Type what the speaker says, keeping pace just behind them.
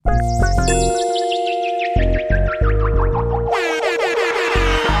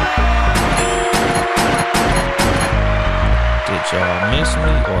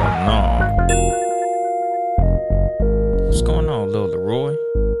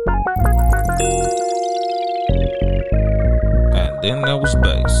then there was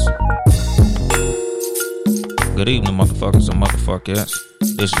bass. Good evening, motherfuckers and motherfuckers.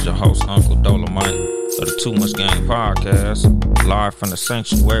 This is your host, Uncle Dolomite, of the Too Much Game Podcast, live from the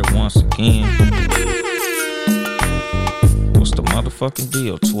sanctuary once again. What's the motherfucking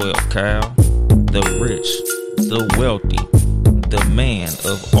deal, 12 Cal? The rich, the wealthy, the man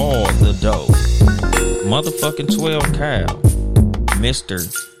of all the dough. Motherfucking 12 Cal. Mr.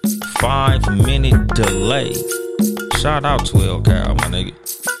 5-minute delay. Shout out 12 Cal, my nigga.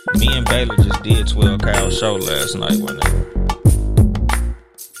 Me and Baylor just did 12 Cal show last night, my nigga.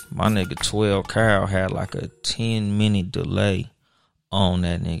 My nigga 12 Cal had like a 10-minute delay on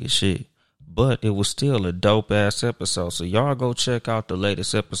that nigga shit. But it was still a dope ass episode. So y'all go check out the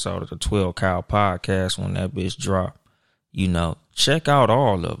latest episode of the 12 Cal podcast when that bitch drop. You know, check out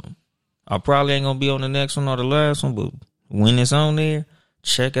all of them. I probably ain't gonna be on the next one or the last one, but when it's on there,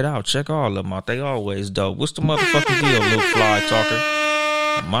 check it out. Check all of them out. They always dope. What's the motherfucking deal, little fly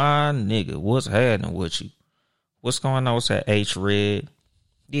talker? My nigga, what's happening with you? What's going on with that H-Red?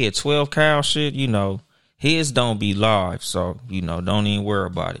 Yeah, 12 Cal shit, you know, his don't be live, so, you know, don't even worry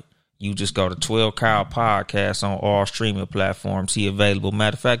about it. You just go to 12 Cal Podcast on all streaming platforms. He available.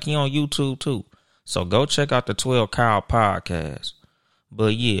 Matter of fact, he on YouTube too. So go check out the 12 Cal Podcast.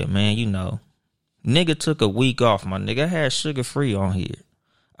 But yeah, man, you know, nigga took a week off, my nigga. I had Sugar Free on here.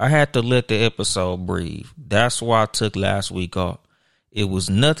 I had to let the episode breathe. That's why I took last week off. It was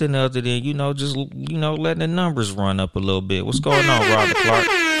nothing other than, you know, just, you know, letting the numbers run up a little bit. What's going on, Robert Clark?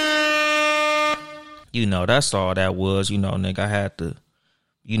 You know, that's all that was. You know, nigga, I had to,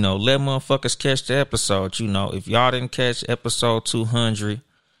 you know, let motherfuckers catch the episode. You know, if y'all didn't catch episode 200,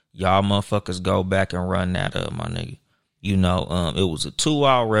 y'all motherfuckers go back and run that up, my nigga. You know, it was a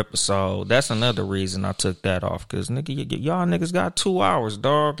 2-hour episode. That's another reason I took that off. Because, nigga, y'all niggas got 2 hours,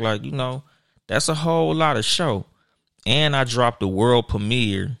 dog. Like, you know, that's a whole lot of show. And I dropped the world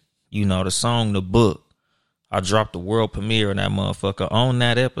premiere, you know, the song, The Book. I dropped the world premiere of that motherfucker on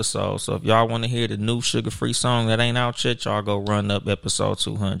that episode. So if y'all want to hear the new Sugar Free song that ain't out yet, y'all go run up episode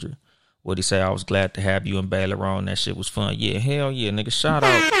 200. What'd he say? I was glad to have you and Baylor on. That shit was fun. Yeah, hell yeah, nigga. Shout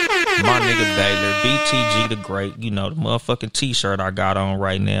out my nigga Baylor, BTG the Great. You know, the motherfucking t-shirt I got on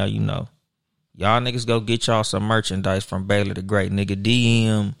right now, you know. Y'all niggas go get y'all some merchandise from Baylor the Great. Nigga,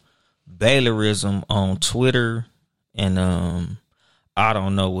 DM Baylorism on Twitter and I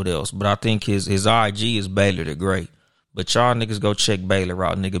don't know what else. But I think his IG is Baylor the Great. But y'all niggas go check Baylor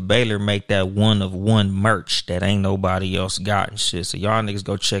out. Nigga, Baylor make that one of one merch that ain't nobody else got and shit. So y'all niggas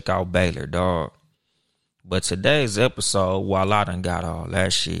go check out Baylor, dog. But today's episode, while I done got all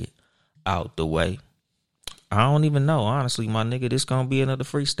that shit out the way, I don't even know. Honestly, my nigga, this gonna be another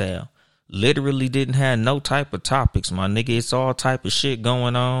freestyle. Literally didn't have no type of topics, my nigga. It's all type of shit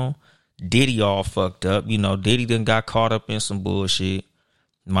going on. Diddy all fucked up. You know, Diddy done got caught up in some bullshit.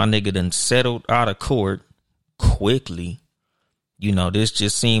 My nigga done settled out of court quickly. You know, this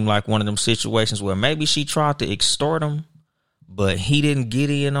just seemed like one of them situations where maybe she tried to extort him, but he didn't get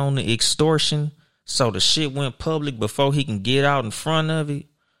in on the extortion. So the shit went public before he can get out in front of it.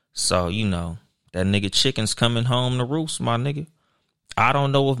 So, you know, that nigga chicken's coming home to roost, my nigga. I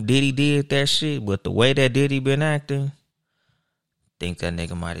don't know if Diddy did that shit, but the way that Diddy been acting, think that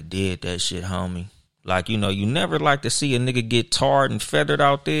nigga might have did that shit, homie. Like, you know, you never like to see a nigga get tarred and feathered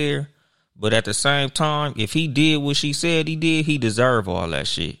out there. But at the same time, if he did what she said he did, he deserve all that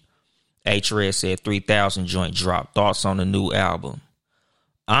shit. H-Red said 3,000 joint drop. Thoughts on the new album?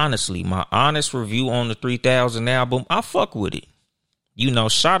 Honestly, my honest review on the 3,000 album, I fuck with it. You know,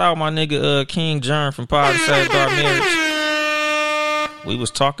 shout out my nigga King John from Pod Saved Our Marriage. We was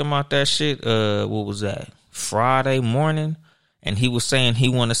talking about that shit, what was that? Friday morning. And he was saying he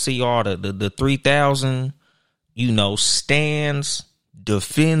want to see all the 3,000, you know, stands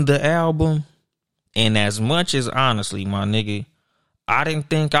defend the album. And as much as, honestly, my nigga, I didn't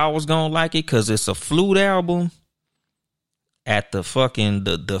think I was going to like it because it's a flute album. At the fucking,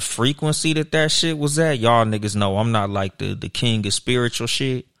 the frequency that shit was at, y'all niggas know I'm not like the king of spiritual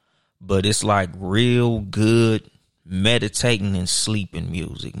shit. But it's like real good meditating and sleeping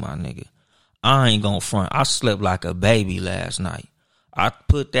music, my nigga. I ain't gonna front. I slept like a baby last night. I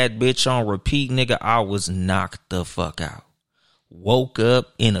put that bitch on repeat, nigga. I was knocked the fuck out. Woke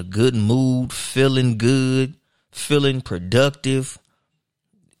up in a good mood, feeling good, feeling productive.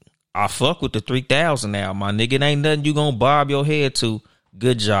 I fuck with the 3,000 now, my nigga. It ain't nothing you gonna bob your head to.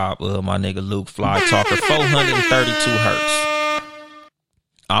 Good job, my nigga Luke Fly Talker. 432 hertz.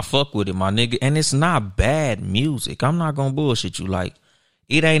 I fuck with it, my nigga. And it's not bad music. I'm not gonna bullshit you. Like,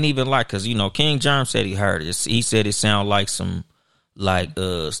 it ain't even like, cause you know, King Germ said he heard it. He said it sound like some Like,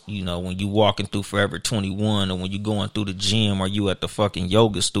 when you walking through Forever 21 or when you going through the gym or you at the fucking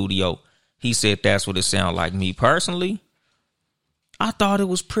yoga studio. He said that's what it sounded like. Me personally, I thought it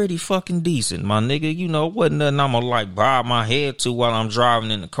was pretty fucking decent, my nigga. Wasn't nothing I'm gonna like bob my head to while I'm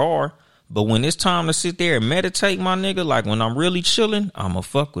driving in the car. But when it's time to sit there and meditate, my nigga, like when I'm really chilling, I'ma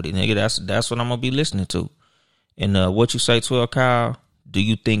fuck with it, nigga. That's what I'm gonna be listening to. And what you say, 12 Kyle? Do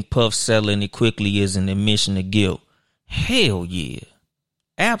you think Puff selling it quickly is an admission of guilt? Hell yeah.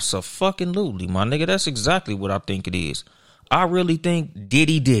 Abso-fucking-lutely, my nigga. That's exactly what I think it is. I really think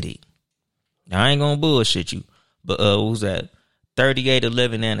Diddy did it. I ain't gonna bullshit you. But who's that?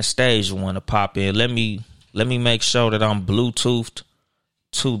 3811 Anastasia wanna pop in. Let me make sure that I'm Bluetoothed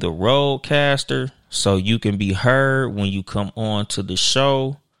to the Roadcaster so you can be heard when you come on to the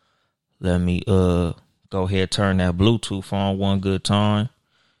show. Let me go ahead, turn that Bluetooth on one good time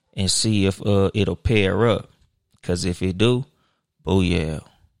and see if it'll pair up. Cause if it do, oh yeah.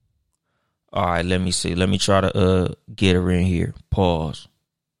 All right, let me see. Let me try to get her in here. Pause.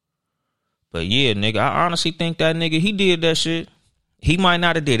 But yeah, nigga, I honestly think that nigga, he did that shit. He might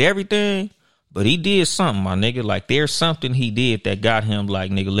not have did everything, but he did something, my nigga. Like there's something he did that got him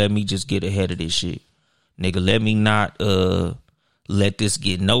like, nigga, let me just get ahead of this shit. Nigga, let me not let this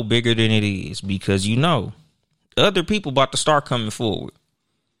get no bigger than it is. Because other people about to start coming forward.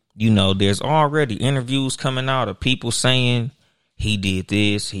 There's already interviews coming out of people saying he did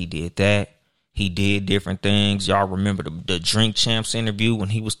this, he did that, he did different things. Y'all remember the Drink Champs interview when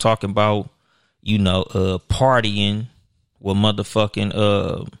he was talking about, partying with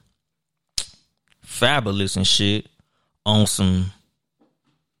motherfucking Fabulous and shit on some,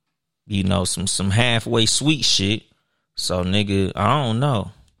 some halfway sweet shit. So nigga, I don't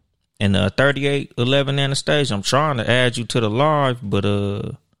know. And 3811 Anastasia, I'm trying to add you to the live, but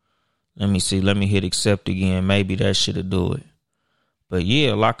let me see. Let me hit accept again. Maybe that shit'll do it. But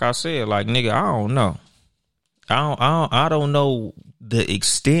yeah, like I said, like nigga, I don't know. I don't know the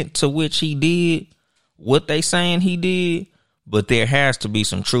extent to which he did what they saying he did, but there has to be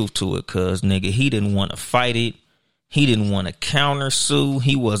some truth to it. Cause nigga, he didn't want to fight it. He didn't want to counter sue.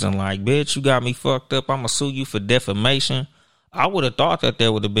 He wasn't like, bitch, you got me fucked up. I'ma sue you for defamation. I would have thought that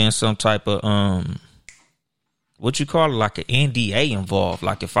there would have been some type of what you call it, like an NDA involved.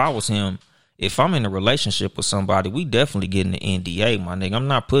 Like if I was him, if I'm in a relationship with somebody, we definitely getting an NDA, my nigga. I'm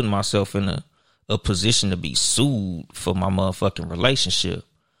not putting myself in a position to be sued for my motherfucking relationship.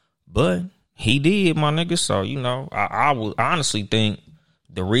 But he did, my nigga. So, I would honestly think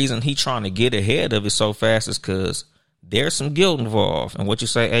the reason he trying to get ahead of it so fast is because there's some guilt involved. And what you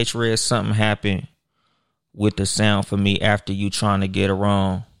say, H-Red, something happened with the sound for me after you trying to get her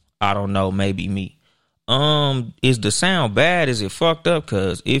on. I don't know, maybe me. Is the sound bad? Is it fucked up?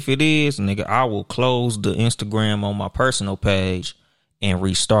 Cause if it is, nigga, I will close the Instagram on my personal page and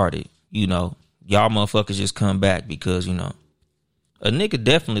restart it. Y'all motherfuckers just come back because, a nigga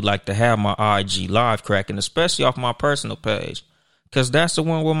definitely like to have my IG live cracking, especially off my personal page. Cause that's the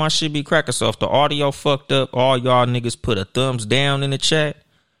one where my shit be cracking. So if the audio fucked up, all y'all niggas put a thumbs down in the chat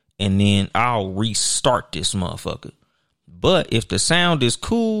and then I'll restart this motherfucker. But if the sound is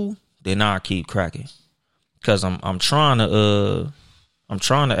cool, then I'll keep cracking. Cause I'm trying to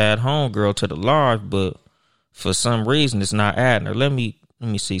add homegirl to the live, but for some reason it's not adding her. Let me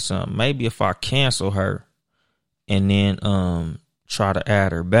see something. Maybe if I cancel her and then try to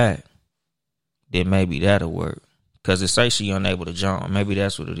add her back, then maybe that'll work. Cause it say she unable to join. Maybe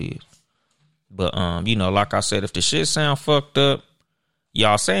that's what it is. But like I said, if the shit sound fucked up,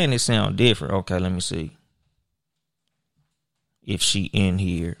 y'all saying it sound different. Okay, let me see. If she in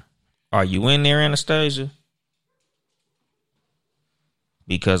here. Are you in there, Anastasia?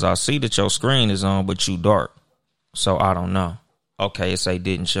 Because I see that your screen is on, but you dark. So I don't know. Okay, it say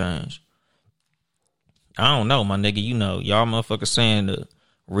didn't change. I don't know, my nigga. Y'all motherfuckers saying to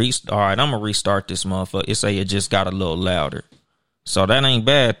restart. All right, I'm going to restart this motherfucker. It say it just got a little louder. So that ain't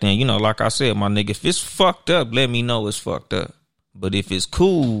bad then. Like I said, my nigga, if it's fucked up, let me know it's fucked up. But if it's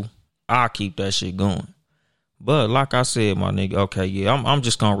cool, I'll keep that shit going. But like I said, my nigga, okay, yeah, I'm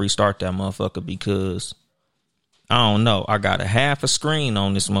just going to restart that motherfucker because I don't know. I got a half a screen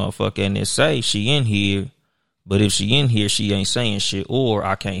on this motherfucker and it say she in here. But if she in here, she ain't saying shit or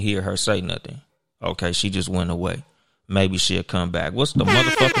I can't hear her say nothing. Okay, she just went away. Maybe she'll come back. What's the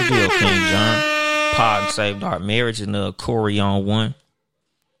motherfucking deal, King John? Pod and saved our marriage and Corey on one.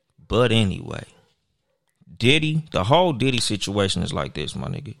 But anyway, Diddy, the whole Diddy situation is like this, my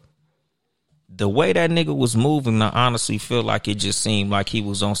nigga. The way that nigga was moving, I honestly feel like it just seemed like he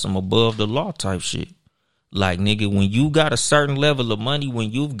was on some above the law type shit. Like, nigga, when you got a certain level of money, when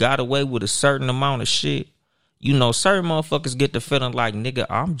you've got away with a certain amount of shit, You know, certain motherfuckers get the feeling like, nigga,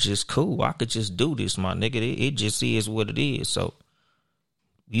 I'm just cool. I could just do this, my nigga. It just is what it is. So,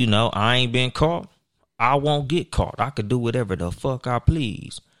 you know, I ain't been caught. I won't get caught. I could do whatever the fuck I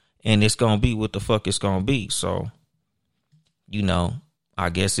please. And it's gonna be what the fuck it's gonna be. So, you know, I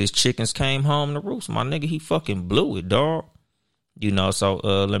guess his chickens came home to roost. My nigga, he fucking blew it, dog. You know, so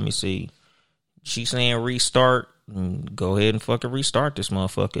let me see. She saying restart. Go ahead and fucking restart this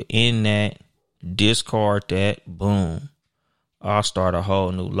motherfucker. In that, discard that, boom. I'll start a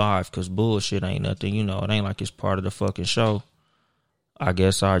whole new life, because bullshit ain't nothing, you know, it ain't like it's part of the fucking show. I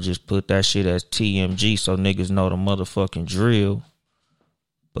guess I'll just put that shit as TMG so niggas know the motherfucking drill.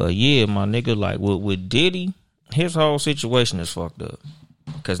 But yeah, my nigga, like with Diddy, his whole situation is fucked up.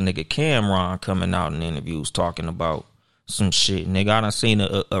 Because nigga Cameron coming out in interviews talking about some shit. Nigga, I done seen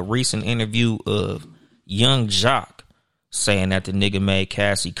a recent interview of Young Jock saying that the nigga made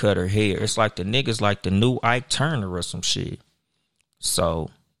Cassie cut her hair. It's like the nigga's like the new Ike Turner or some shit. So,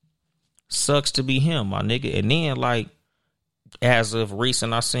 sucks to be him, my nigga. And then, like, as of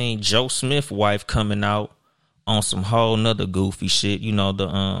recent, I seen Joe Smith wife coming out on some whole nother goofy shit. You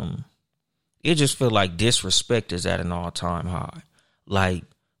know, it just feel like disrespect is at an all-time high. Like,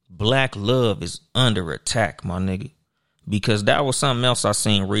 black love is under attack, my nigga. Because that was something else I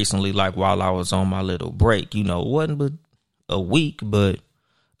seen recently, like while I was on my little break. You know, it wasn't but a week, but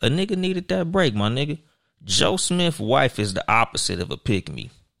a nigga needed that break, my nigga. Joe Smith wife is the opposite of a pick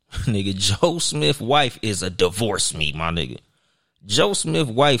me. Nigga, Joe Smith wife is a divorce me, my nigga. Joe Smith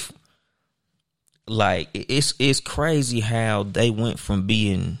wife, like, it's crazy how they went from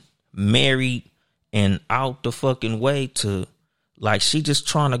being married and out the fucking way to, like, she just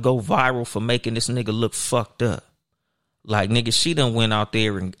trying to go viral for making this nigga look fucked up. Like, nigga, she done went out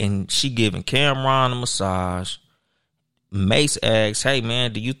there and she giving Cameron a massage. Mace asks, hey,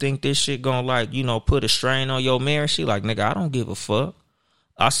 man, do you think this shit gonna, like, you know, put a strain on your marriage? She like, nigga, I don't give a fuck.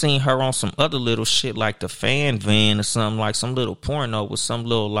 I seen her on some other little shit like the Fan Van or something, like some little porno with some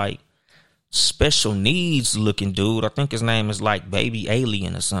little, like, special needs looking dude. I think his name is, like, Baby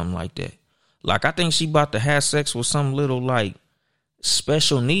Alien or something like that. Like, I think she about to have sex with some little, like,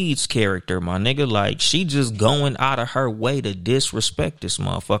 special needs character, my nigga. Like, she just going out of her way to disrespect this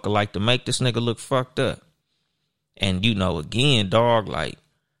motherfucker, like, to make this nigga look fucked up. And, you know, again, dog, like,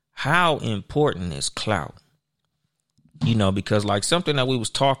 how important is clout? You know, because, like, something that we was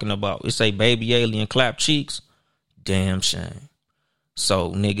talking about, it say Baby Alien clap cheeks. Damn shame.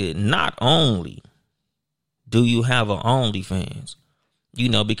 So, nigga, not only do you have a OnlyFans, you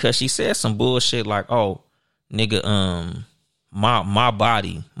know, because she said some bullshit like, oh, nigga, my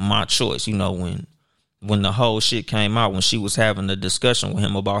body, my choice. You know, when the whole shit came out, when she was having a discussion with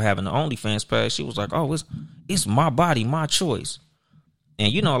him about having the OnlyFans page, she was like, oh, it's my body, my choice.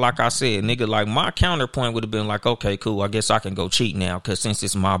 And, you know, like I said, nigga, like, my counterpoint would have been like, okay, cool, I guess I can go cheat now, because since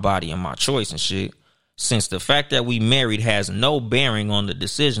it's my body and my choice and shit, since the fact that we married has no bearing on the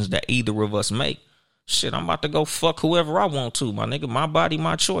decisions that either of us make, shit, I'm about to go fuck whoever I want to, my nigga. My body,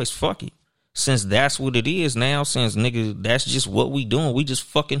 my choice, fuck it. Since that's what it is now, since, nigga, that's just what we doing, we just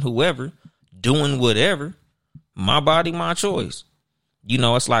fucking whoever, doing whatever, my body, my choice. You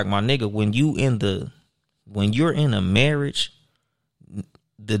know, it's like, my nigga, when you're in a marriage,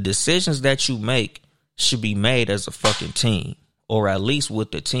 the decisions that you make should be made as a fucking team, or at least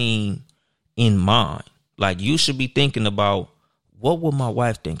with the team in mind. Like, you should be thinking about, what will my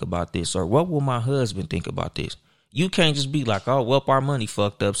wife think about this? Or what will my husband think about this? You can't just be like, oh, well, our money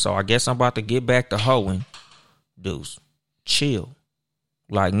fucked up, so I guess I'm about to get back to hoeing. Dudes, chill.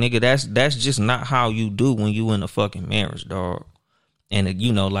 Like, nigga, that's just not how you do when you in a fucking marriage, dog. And,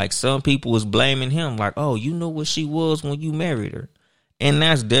 you know, like, some people was blaming him, like, oh, you know what she was when you married her. And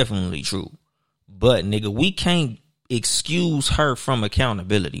that's definitely true. But, nigga, we can't excuse her from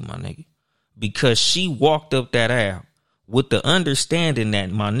accountability, my nigga. Because she walked up that aisle with the understanding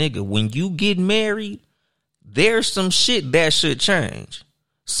that, my nigga, when you get married, there's some shit that should change.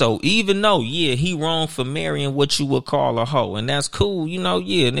 So even though, yeah, he wrong for marrying what you would call a hoe, and that's cool, you know,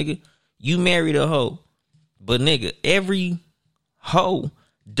 yeah, nigga, you married a hoe. But, nigga, every hoe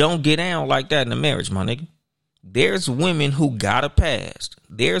don't get down like that in a marriage, my nigga. There's women who got a past.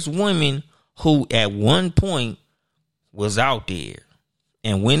 There's women who at one point was out there.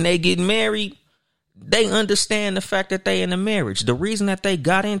 And when they get married, they understand the fact that they in a marriage. The reason that they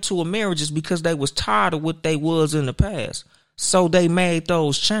got into a marriage is because they was tired of what they was in the past. So they made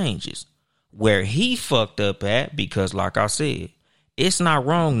those changes. Where he fucked up at, because like I said, it's not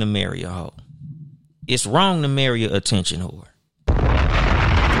wrong to marry a hoe. It's wrong to marry an attention whore.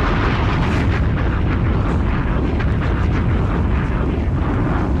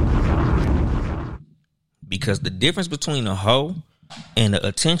 Because the difference between a hoe and an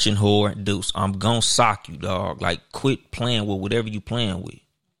attention whore, Deuce, I'm gonna sock you, dog. Like, quit playing with whatever you playing with.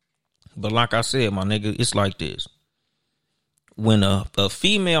 But like I said, my nigga, it's like this. When a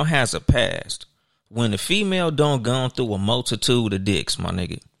female has a past, when a female don't gone through a multitude of dicks, my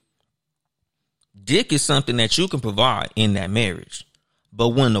nigga, dick is something that you can provide in that marriage. But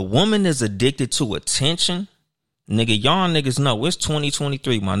when a woman is addicted to attention, nigga, y'all niggas know it's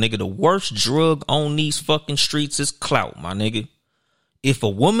 2023, my nigga. The worst drug on these fucking streets is clout, my nigga. If a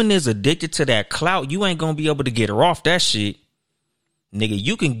woman is addicted to that clout, you ain't gonna be able to get her off that shit. Nigga,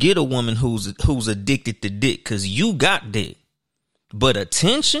 you can get a woman who's addicted to dick because you got dick. But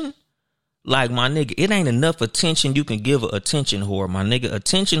attention, like, my nigga, it ain't enough attention you can give an attention whore, my nigga.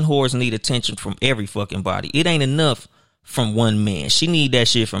 Attention whores need attention from every fucking body. It ain't enough from one man. She need that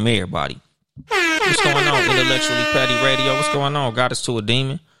shit from everybody. What's going on, Intellectually Petty Radio? What's going on, Goddess to a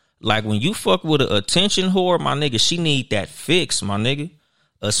Demon? Like, when you fuck with an attention whore, my nigga, she need that fix, my nigga.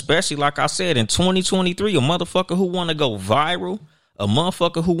 Especially, like I said, in 2023, a motherfucker who want to go viral, a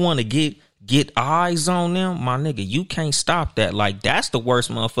motherfucker who want to get eyes on them, my nigga, you can't stop that. Like, that's the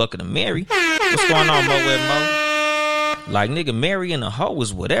worst motherfucker to marry. What's going on, Mo and Mo? Like, nigga, marrying a hoe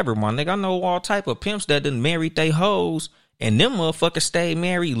is whatever, my nigga. I know all type of pimps that done married they hoes, and them motherfuckers stay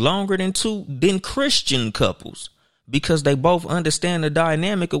married longer than Christian couples because they both understand the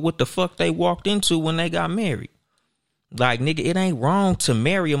dynamic of what the fuck they walked into when they got married. Like, nigga, it ain't wrong to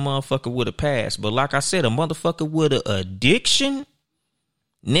marry a motherfucker with a past, but like I said, a motherfucker with an addiction,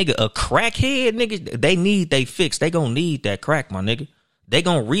 nigga, a crackhead, nigga, they need they fix. They gonna need that crack, my nigga. They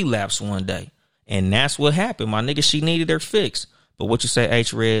gonna relapse one day. And that's what happened, my nigga. She needed her fix. But what you say,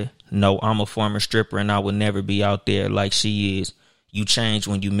 H-Red? No, I'm a former stripper and I would never be out there like she is. You change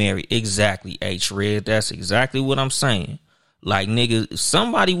when you marry. Exactly, H-Red. That's exactly what I'm saying. Like, nigga,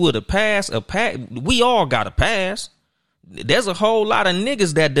 somebody with a past, we all got a past. There's a whole lot of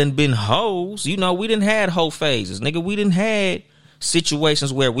niggas that done been hoes. You know, we done had hoe phases. Nigga, we done had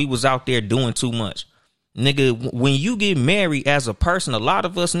situations where we was out there doing too much. Nigga, when you get married as a person, a lot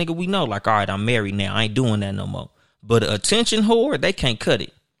of us, nigga, we know, like, all right, I'm married now. I ain't doing that no more. But attention whore, they can't cut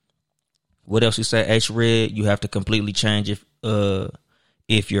it. What else you say, H-Red? You have to completely change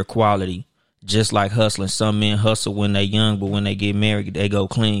if your quality. Just like hustling. Some men hustle when they young, but when they get married, they go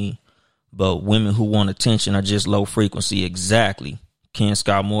clean. But women who want attention are just low frequency. Exactly. Ken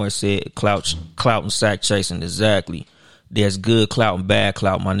Scott Morris said clout and sack chasing. Exactly. There's good clout and bad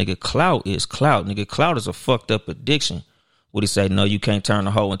clout, my nigga. Clout is clout, nigga. Clout is a fucked up addiction. What he say? No, you can't turn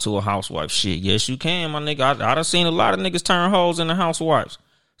a hoe into a housewife. Shit, yes you can, my nigga. I done seen a lot of niggas turn hoes into housewives.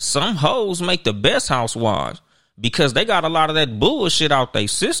 Some hoes make the best housewives because they got a lot of that bullshit out their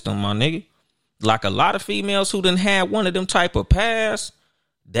system, my nigga. Like, a lot of females who done had one of them type of past,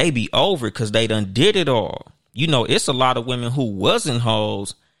 they be over it because they done did it all. You know, it's a lot of women who wasn't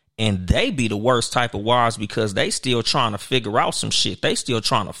hoes and they be the worst type of wives because they still trying to figure out some shit. They still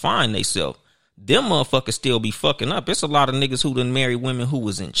trying to find themselves. Them motherfuckers still be fucking up. It's a lot of niggas who done married women who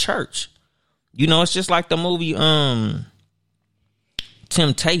was in church. You know, it's just like the movie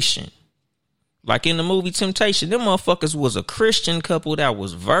Temptation. Like, in the movie Temptation, them motherfuckers was a Christian couple that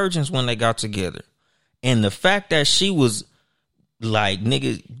was virgins when they got together. And the fact that she was like,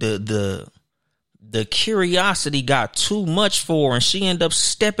 nigga, the curiosity got too much for her and she ended up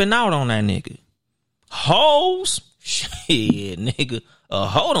stepping out on that nigga. Hoes? Shit, nigga. A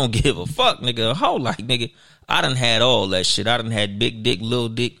hoe don't give a fuck, nigga. A hoe, like, nigga, I done had all that shit. I done had big dick, little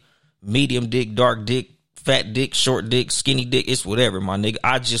dick, medium dick, dark dick, fat dick, short dick, skinny dick. It's whatever, my nigga.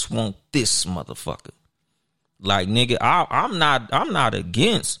 I just want this motherfucker. Like, nigga, I'm not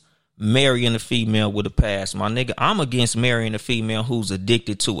against marrying a female with a past, my nigga. I'm against marrying a female who's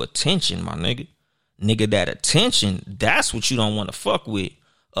addicted to attention, my nigga. Nigga, that attention, that's what you don't want to fuck with.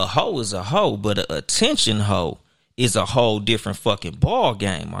 A hoe is a hoe, but an attention hoe is a whole different fucking ball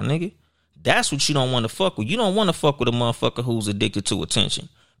game, my nigga. That's what you don't want to fuck with. You don't want to fuck with a motherfucker who's addicted to attention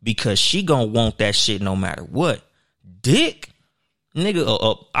because she gonna want that shit no matter what. Dick,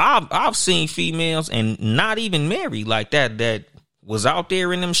 nigga, I've seen females and not even married like that was out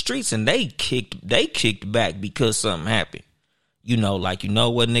there in them streets and they kicked back because something happened. You know, like, you know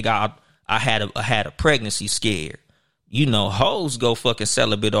what, nigga, I had a pregnancy scare. You know, hoes go fucking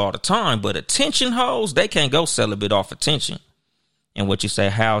celibate all the time, but attention hoes, they can't go celibate off attention. And what you say,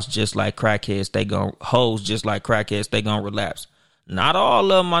 hoes just like crackheads, hoes just like crackheads, they gonna relapse. Not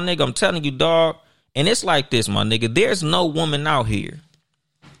all of them, my nigga, I'm telling you, dog. And it's like this, my nigga, there's no woman out here.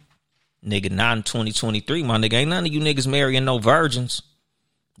 Nigga, not in 2023, my nigga. Ain't none of you niggas marrying no virgins.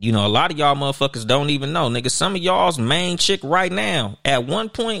 You know, a lot of y'all motherfuckers don't even know. Nigga, some of y'all's main chick right now at one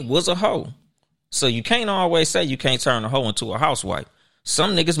point was a hoe. So you can't always say you can't turn a hoe into a housewife.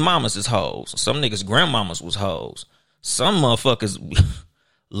 Some niggas' mamas is hoes. Some niggas' grandmamas was hoes. Some motherfuckers, a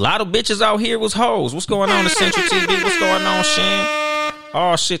lot of bitches out here was hoes. What's going on in Central TV? What's going on, Shan?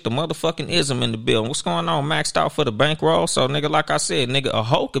 Oh shit, the motherfucking ism in the building. What's going on? Maxed out for the bankroll. So nigga, like I said, nigga, a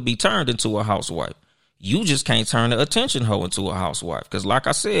hoe could be turned into a housewife. You just can't turn the attention hoe into a housewife. Cause like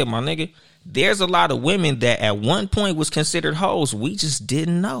I said, my nigga, there's a lot of women that at one point was considered hoes. We just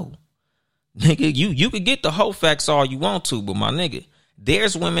didn't know. Nigga, you could get the hoe facts all you want to, but my nigga,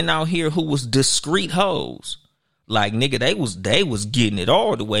 there's women out here who was discreet hoes. Like, nigga, they was getting it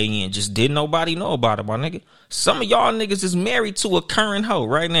all the way in. Just didn't nobody know about it, my nigga. Some of y'all niggas is married to a current hoe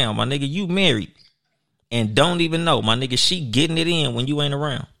right now, my nigga. You married and don't even know, my nigga. She getting it in when you ain't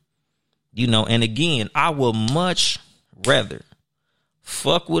around. You know, and again, I would much rather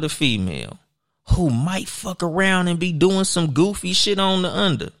fuck with a female who might fuck around and be doing some goofy shit on the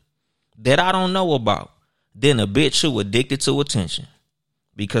under that I don't know about than a bitch who addicted to attention.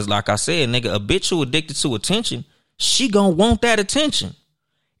 Because like I said, nigga, a bitch who addicted to attention, she gonna want that attention.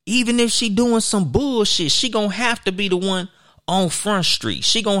 Even if she doing some bullshit, she gonna have to be the one on Front Street.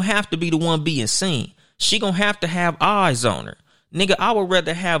 She gonna have to be the one being seen. She gonna have to have eyes on her. Nigga, I would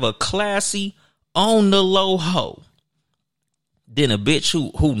rather have a classy, on the low hoe than a bitch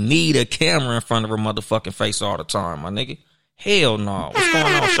who need a camera in front of her motherfucking face all the time, my nigga. Hell no. What's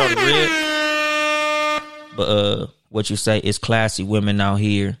going on, Shorty Red? But what you say is classy women out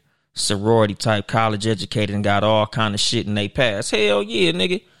here, sorority type, college educated, and got all kind of shit in they past. Hell yeah,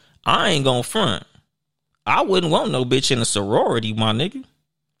 nigga. I ain't gonna front. I wouldn't want no bitch in a sorority, my nigga.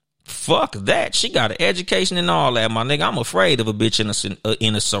 Fuck that. She got an education and all that, my nigga. I'm afraid of a bitch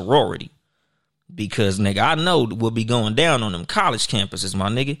in a sorority. Because, nigga, I know what be going down on them college campuses, my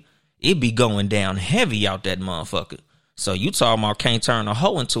nigga. It be going down heavy out that motherfucker. So you talking about can't turn a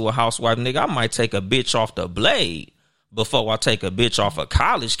hoe into a housewife, nigga. I might take a bitch off the blade before I take a bitch off a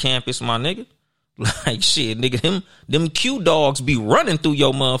college campus, my nigga. Like, shit, nigga, them Q dogs be running through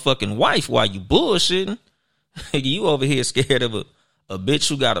your motherfucking wife while you bullshitting. Nigga, you over here scared of a bitch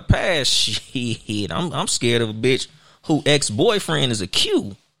who got a pass. Shit, I'm scared of a bitch who ex-boyfriend is a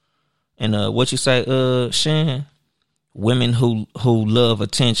Q. And what you say, Shan? Women who love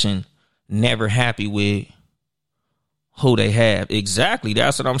attention, never happy with who they have. Exactly.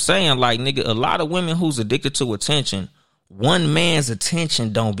 That's what I'm saying. Like, nigga, a lot of women who's addicted to attention, one man's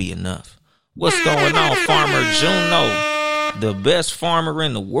attention don't be enough. What's going on, Farmer Juno? The best farmer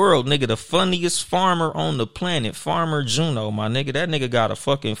in the world, nigga. The funniest farmer on the planet, Farmer Juno, my nigga. That nigga got a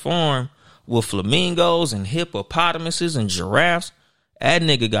fucking farm with flamingos and hippopotamuses and giraffes. That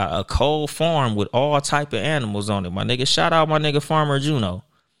nigga got a cold farm with all type of animals on it, my nigga. Shout out my nigga Farmer Juno.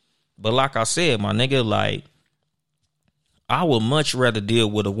 But like I said, my nigga, like, I would much rather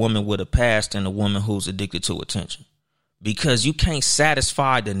deal with a woman with a past than a woman who's addicted to attention. Because you can't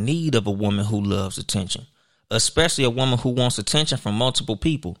satisfy the need of a woman who loves attention. Especially a woman who wants attention from multiple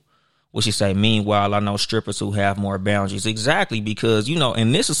people. What she say? Meanwhile, I know strippers who have more boundaries. Exactly, because, you know,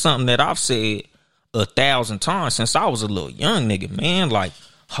 and this is something that I've said 1,000 times since I was a little young nigga, man. Like,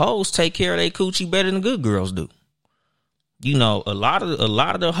 hoes take care of their coochie better than good girls do. You know, a lot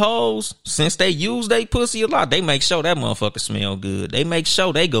of the hoes, since they use their pussy a lot, they make sure that motherfucker smell good. They make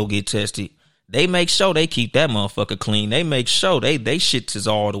sure they go get tested. They make sure they keep that motherfucker clean. They make sure they shit is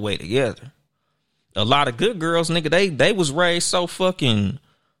all the way together. A lot of good girls, nigga, they was raised so fucking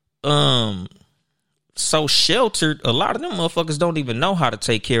so sheltered. A lot of them motherfuckers don't even know how to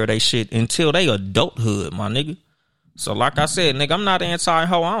take care of their shit until they adulthood, my nigga. So like I said, nigga, I'm not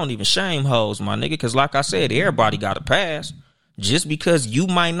anti-hoe. I don't even shame hoes, my nigga, because like I said, everybody got a past. Just because you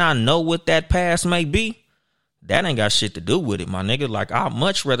might not know what that past may be, that ain't got shit to do with it, my nigga. Like, I'd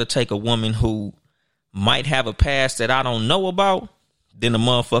much rather take a woman who might have a past that I don't know about than a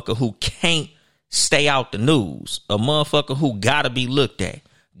motherfucker who can't stay out the news. A motherfucker who gotta be looked at,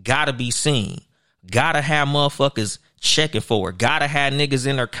 gotta be seen, gotta have motherfuckers checking for her, gotta have niggas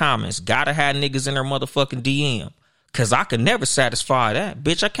in their comments, gotta have niggas in their motherfucking DM. Cause I could never satisfy that.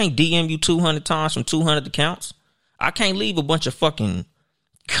 Bitch, I can't DM you 200 times from 200 accounts. I can't leave a bunch of fucking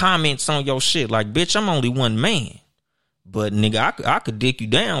comments on your shit. Like, bitch, I'm only one man. But nigga, I could dick you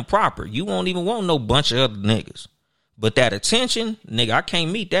down proper. You won't even want no bunch of other niggas. But that attention, nigga, I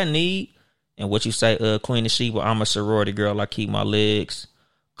can't meet that need. And what you say, Queen of Sheba, I'm a sorority girl. I keep my legs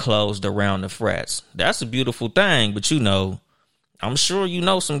closed around the frats. That's a beautiful thing. But you know, I'm sure you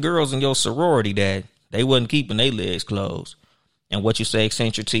know some girls in your sorority that they wasn't keeping their legs closed. And what you say,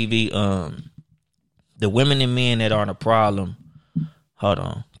 Accenture TV, the women and men that aren't a problem. Hold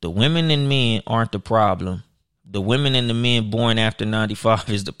on. The women and men aren't the problem. The women and the men born after 95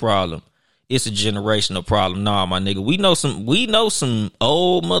 is the problem. it's a generational problem. Nah, my nigga. We know some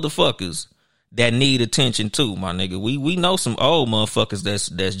old motherfuckers that need attention too, my nigga. We know some old motherfuckers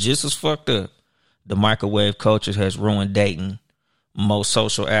that's just as fucked up. The microwave culture has ruined dating, most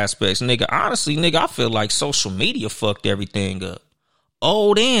social aspects. Nigga, honestly, nigga, I feel like social media fucked everything up.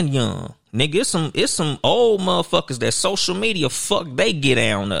 Old and young. Nigga, it's some old motherfuckers that social media fucked they get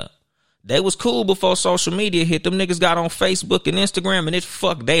down up. They was cool before social media hit. Them niggas got on Facebook and Instagram and it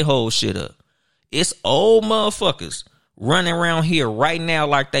fucked they whole shit up. It's old motherfuckers running around here right now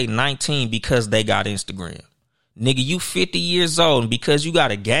like they 19 because they got Instagram. Nigga, you 50 years old and because you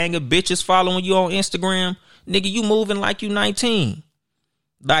got a gang of bitches following you on Instagram, nigga, you moving like you 19.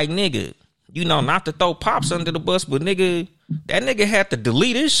 Like, nigga, you know, not to throw Pops under the bus, but nigga, that nigga had to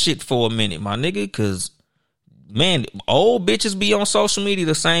delete his shit for a minute, my nigga, because, man, old bitches be on social media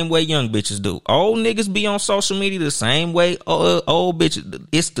the same way young bitches do. Old niggas be on social media the same way old bitches.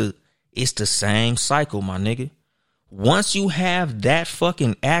 It's the same cycle, my nigga. Once you have that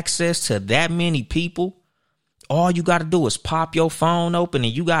fucking access to that many people, all you got to do is pop your phone open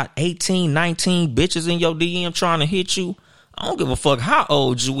and you got 18, 19 bitches in your DM trying to hit you. I don't give a fuck how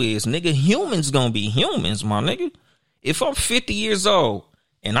old you is, nigga. Humans gonna be humans, my nigga. If I'm 50 years old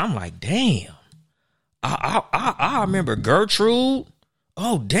and I'm like, damn, I remember Gertrude.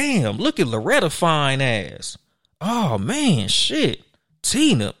 Oh, damn, look at Loretta fine ass. Oh, man, shit.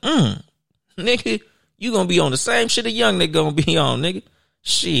 Tina, nigga, you gonna be on the same shit a young nigga gonna be on, nigga.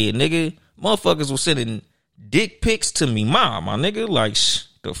 Shit, nigga. Motherfuckers was sending dick pics to me, mom, my nigga. Like,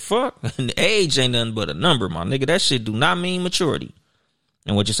 the fuck? And age ain't nothing but a number, my nigga. That shit do not mean maturity.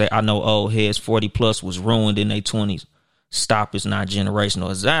 And what you say, I know old heads 40 plus was ruined in their 20s. Stop, it's not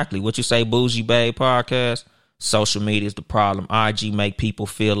generational. Exactly. What you say, Bougie Babe podcast? Social media is the problem. IG make people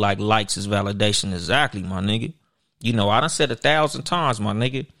feel like likes is validation. Exactly, my nigga. You know, I done said 1,000 times, my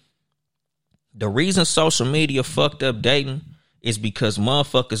nigga. The reason social media fucked up dating is because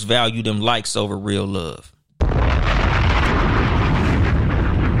motherfuckers value them likes over real love.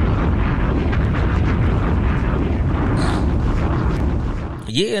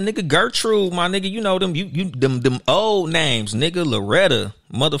 Yeah, nigga, Gertrude, my nigga, you know them, them old names, nigga, Loretta,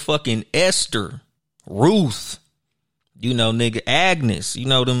 motherfucking Esther, Ruth, you know, nigga, Agnes, you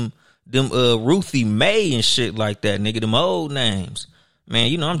know, them Ruthie May and shit like that, nigga, them old names. Man,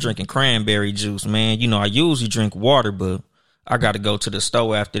 you know, I'm drinking cranberry juice, man. You know, I usually drink water, but I got to go to the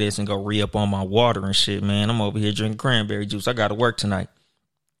store after this and go re-up on my water and shit, man. I'm over here drinking cranberry juice. I got to work tonight.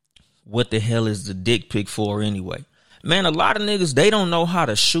 What the hell is the dick pic for anyway? Man, a lot of niggas, they don't know how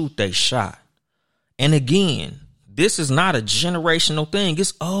to shoot they shot. And again, this is not a generational thing.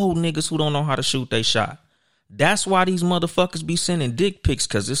 It's old niggas who don't know how to shoot they shot. That's why these motherfuckers be sending dick pics,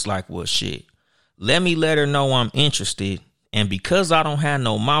 because it's like, well, shit, let me let her know I'm interested. And because I don't have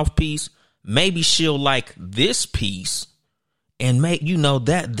no mouthpiece, maybe she'll like this piece and make, you know,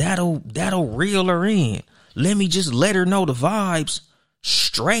 that'll reel her in. Let me just let her know the vibes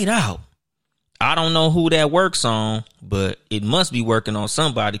straight out. I don't know who that works on, but it must be working on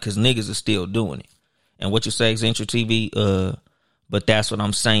somebody because niggas are still doing it. And what you say is Intro TV, but that's what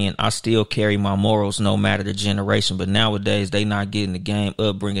I'm saying. I still carry my morals no matter the generation. But nowadays, they not getting the game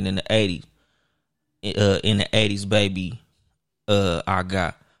upbringing in the 80s. In the 80s, baby, I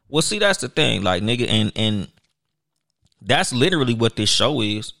got. Well, see, that's the thing. Like, nigga, and that's literally what this show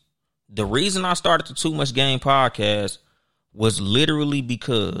is. The reason I started the Too Much Game podcast was literally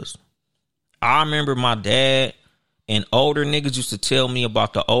because I remember my dad and older niggas used to tell me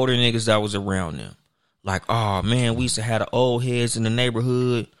about the older niggas that was around them. Like, oh, man, we used to have the old heads in the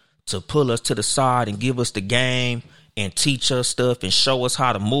neighborhood to pull us to the side and give us the game and teach us stuff and show us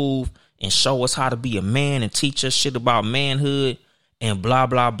how to move and show us how to be a man and teach us shit about manhood and blah,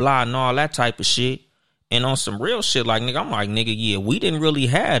 blah, blah and all that type of shit. And on some real shit, like, nigga, I'm like, nigga, yeah, we didn't really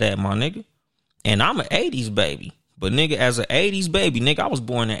have that, my nigga. And I'm an 80s baby. But, nigga, as an 80s baby, nigga, I was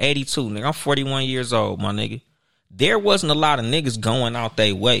born in 82, nigga. I'm 41 years old, my nigga. There wasn't a lot of niggas going out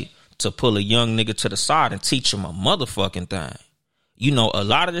their way to pull a young nigga to the side and teach him a motherfucking thing. You know, a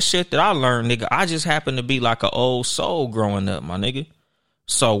lot of the shit that I learned, nigga, I just happened to be like an old soul growing up, my nigga.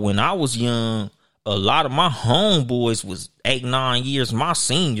 So when I was young, a lot of my homeboys was 8, 9 years my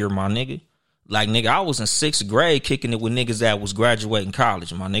senior, my nigga. Like, nigga, I was in 6th grade kicking it with niggas that was graduating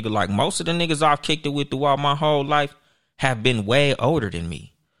college, my nigga. Like, most of the niggas I've kicked it with throughout my whole life have been way older than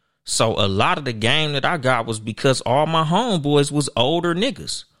me. So a lot of the game that I got was because all my homeboys was older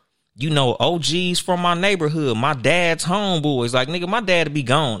niggas. You know, OGs from my neighborhood, my dad's homeboys. Like, nigga, my dad would be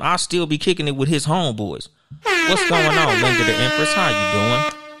gone. I'll still be kicking it with his homeboys. What's going on, Linda the Empress? How you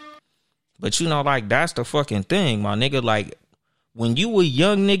doing? But, you know, like, that's the fucking thing, my nigga. Like, When you a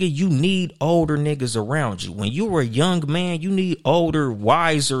young nigga, you need older niggas around you. When you are a young man, you need older,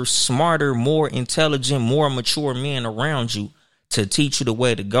 wiser, smarter, more intelligent, more mature men around you to teach you the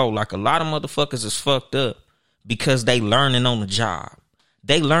way to go. Like, a lot of motherfuckers is fucked up because they learning on the job.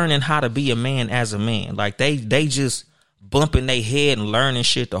 They learning how to be a man as a man. Like, they just bumping their head and learning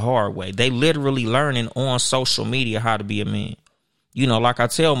shit the hard way. They literally learning on social media how to be a man. You know, like I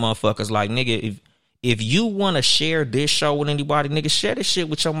tell motherfuckers, like, nigga, if you want to share this show with anybody, nigga, share this shit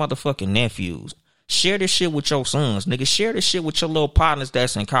with your motherfucking nephews. Share this shit with your sons, nigga. Share this shit with your little partners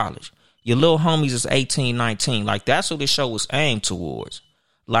that's in college. Your little homies is 18, 19. Like, that's what this show was aimed towards.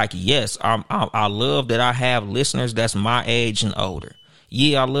 Like, yes, I love that I have listeners that's my age and older.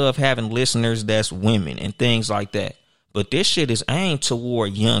 Yeah, I love having listeners that's women and things like that. But this shit is aimed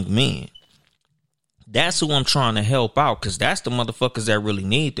toward young men. That's who I'm trying to help out, because that's the motherfuckers that really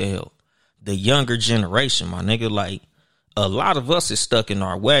need the help. The younger generation, my nigga. Like, a lot of us is stuck in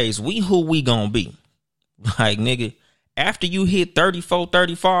our ways. We who we gonna be. Like, nigga, after you hit 34,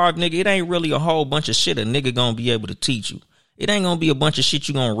 35, nigga, it ain't really a whole bunch of shit a nigga gonna be able to teach you. It ain't gonna be a bunch of shit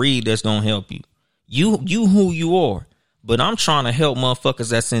you gonna read that's gonna help you. You who you are. But I'm trying to help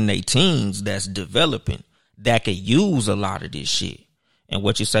motherfuckers that's in their teens, that's developing, that could use a lot of this shit. And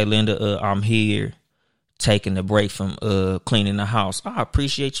what you say, Linda, I'm here taking a break from cleaning the house. I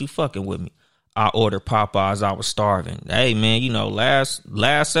appreciate you fucking with me. I ordered Popeyes. I was starving. Hey, man, you know, last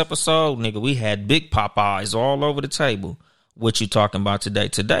episode, nigga, we had big Popeyes all over the table. What you talking about today?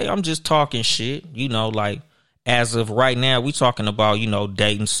 Today, I'm just talking shit. You know, like, as of right now, we talking about, you know,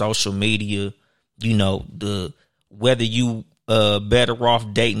 dating, social media, you know, whether you better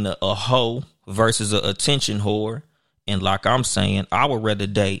off dating a hoe versus a attention whore. And like I'm saying, I would rather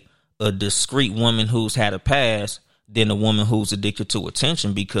date a discreet woman who's had a past than a woman who's addicted to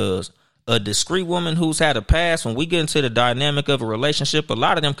attention, because a discreet woman who's had a past, when we get into the dynamic of a relationship, a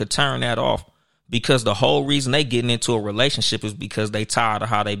lot of them could turn that off, because the whole reason they getting into a relationship is because they tired of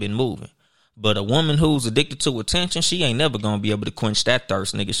how they been moving. But a woman who's addicted to attention, she ain't never going to be able to quench that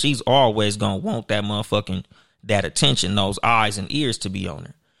thirst, nigga. She's always going to want that motherfucking, that attention, those eyes and ears to be on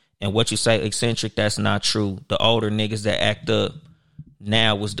her. And what you say, eccentric, that's not true. The older niggas that act up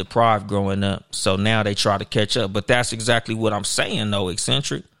now was deprived growing up, so now they try to catch up. But that's exactly what I'm saying, though,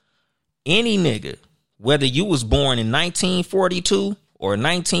 eccentric. Any nigga, whether you was born in 1942 or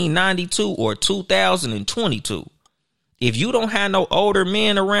 1992 or 2022, if you don't have no older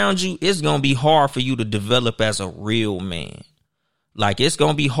men around you, it's going to be hard for you to develop as a real man. Like, it's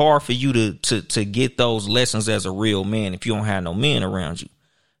going to be hard for you to get those lessons as a real man if you don't have no men around you.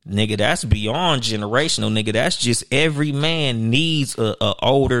 Nigga, that's beyond generational, nigga. That's just every man needs a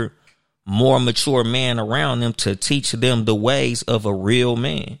older, more mature man around them to teach them the ways of a real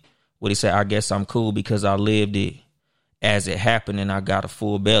man. What he said, I guess I'm cool because I lived it as it happened and I got a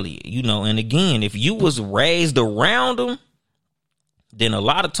full belly. You know, and again, if you was raised around them, then a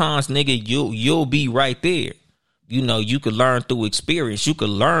lot of times, nigga, you'll be right there. You know, you could learn through experience. You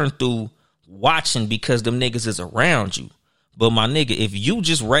could learn through watching because them niggas is around you. But my nigga, if you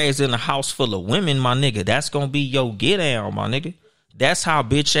just raised in a house full of women, my nigga, that's going to be your get down, my nigga. That's how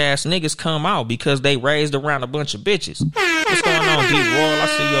bitch ass niggas come out, because they raised around a bunch of bitches. What's going on, D Royal? I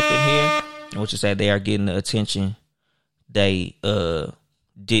see you up in here. And what you said, they are getting the attention they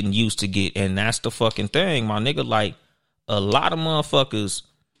didn't used to get. And that's the fucking thing, my nigga. Like, a lot of motherfuckers,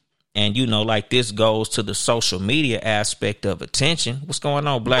 and you know, like, this goes to the social media aspect of attention. What's going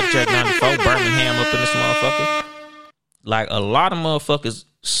on, Blackjack 94, Birmingham up in this motherfucker? Like, a lot of motherfuckers,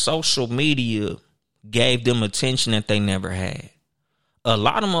 social media gave them attention that they never had. A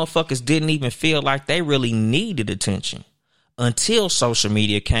lot of motherfuckers didn't even feel like they really needed attention until social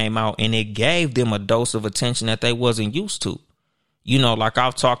media came out and it gave them a dose of attention that they wasn't used to. You know, like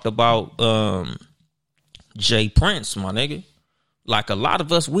I've talked about Jay Prince, my nigga. Like, a lot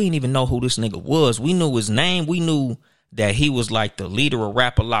of us, we didn't even know who this nigga was. We knew his name. We knew that he was like the leader of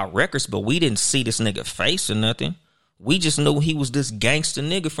Rap A Lot Records, but we didn't see this nigga face or nothing. We just knew he was this gangster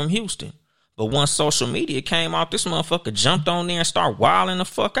nigga from Houston. But once social media came out, this motherfucker jumped on there and started wilding the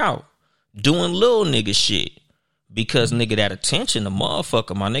fuck out, doing little nigga shit. Because, nigga, that attention, the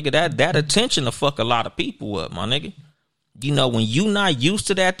motherfucker, my nigga, that attention to fuck a lot of people up, my nigga. You know, when you not used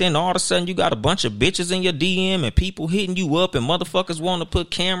to that, then all of a sudden you got a bunch of bitches in your DM and people hitting you up and motherfuckers want to put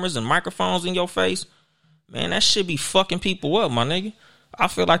cameras and microphones in your face. Man, that shit be fucking people up, my nigga. I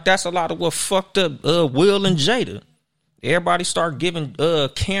feel like that's a lot of what fucked up Will and Jada. Everybody started giving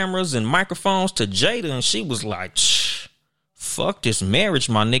cameras and microphones to Jada, and she was like, fuck this marriage,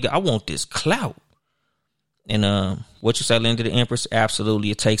 my nigga. I want this clout. And what you say, Linda the Empress?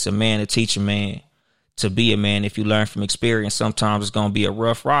 Absolutely. It takes a man to teach a man to be a man. If you learn from experience, sometimes it's gonna be a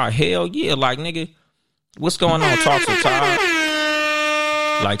rough ride. Hell yeah, like nigga, what's going on? Talk to Todd.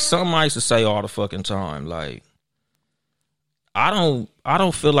 Like something I used to say all the fucking time. Like I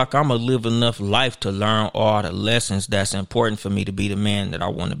don't feel like I'm gonna live enough life to learn all the lessons that's important for me to be the man that I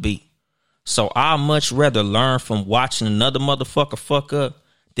want to be. So I much rather learn from watching another motherfucker fuck up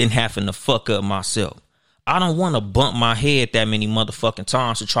than having to fuck up myself. I don't want to bump my head that many motherfucking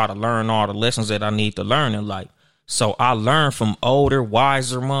times to try to learn all the lessons that I need to learn in life. So I learn from older,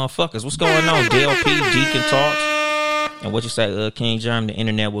 wiser motherfuckers. What's going on, DLP, Deacon Talks? And what you say, King Germ, the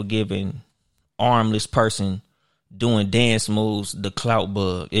internet will give an armless person doing dance moves the clout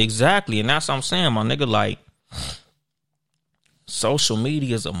bug. Exactly. And that's what I'm saying, my nigga. Like, social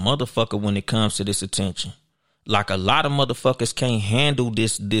media is a motherfucker when it comes to this attention. Like, a lot of motherfuckers can't handle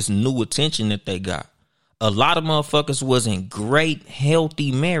this new attention that they got. A lot of motherfuckers was in great,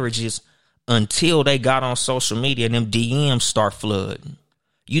 healthy marriages until they got on social media and them DMs start flooding.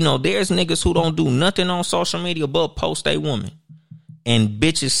 You know, there's niggas who don't do nothing on social media but post a woman. And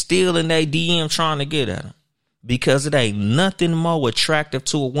bitches still in their DM trying to get at them. Because it ain't nothing more attractive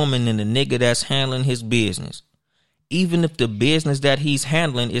to a woman than the nigga that's handling his business. Even if the business that he's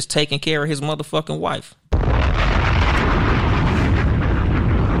handling is taking care of his motherfucking wife.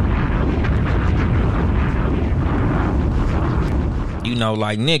 You know,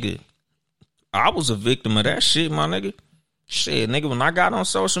 like, nigga, I was a victim of that shit, my nigga. Shit, nigga, when I got on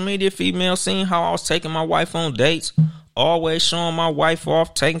social media, females seen how I was taking my wife on dates, always showing my wife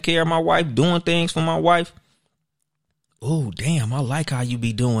off, taking care of my wife, doing things for my wife. Oh, damn, I like how you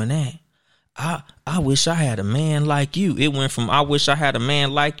be doing that. I wish I had a man like you. It went from I wish I had a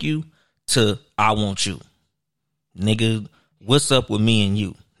man like you to I want you. Nigga, what's up with me and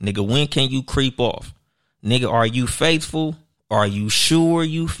you? Nigga, when can you creep off? Nigga, are you faithful? Are you sure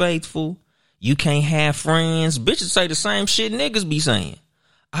you faithful? You can't have friends. Bitches say the same shit niggas be saying.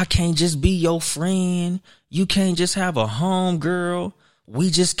 I can't just be your friend. You can't just have a home girl.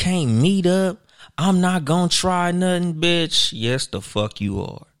 We just can't meet up. I'm not gonna try nothing, bitch. Yes, the fuck you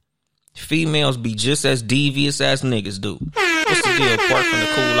are. Females be just as devious as niggas do. What's the deal? Part from the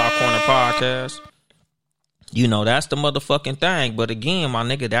Cool Out Corner podcast. You know, that's the motherfucking thing. But again, my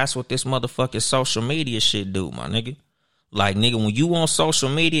nigga, that's what this motherfucking social media shit do, my nigga. Like, nigga, when you on social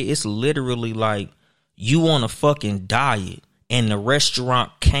media, it's literally like you on a fucking diet and the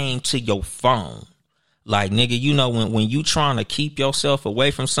restaurant came to your phone. Like, nigga, you know, when you trying to keep yourself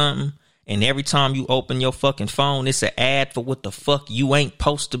away from something and every time you open your fucking phone, it's an ad for what the fuck you ain't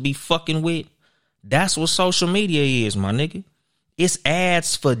supposed to be fucking with. That's what social media is, my nigga. It's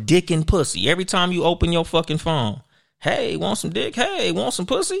ads for dick and pussy. Every time you open your fucking phone. Hey, want some dick? Hey, want some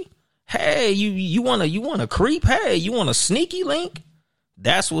pussy? Hey, you wanna creep? Hey, you want a sneaky link?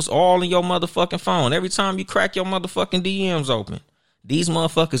 That's what's all in your motherfucking phone. Every time you crack your motherfucking DMs open, these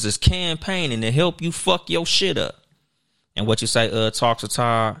motherfuckers is campaigning to help you fuck your shit up. And what you say, talk to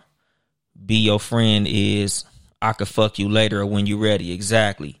Todd, be your friend is I could fuck you later or when you ready.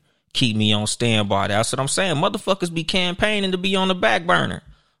 Exactly. Keep me on standby. That's what I'm saying. Motherfuckers be campaigning to be on the back burner.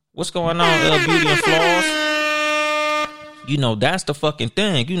 What's going on, Beauty and Flaws? You know, that's the fucking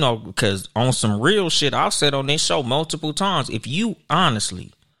thing, you know, because on some real shit, I've said on this show multiple times, if you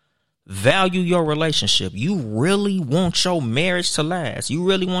honestly value your relationship, you really want your marriage to last, you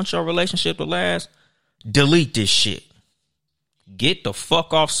really want your relationship to last, delete this shit. Get the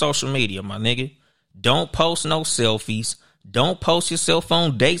fuck off social media, my nigga. Don't post no selfies. Don't post yourself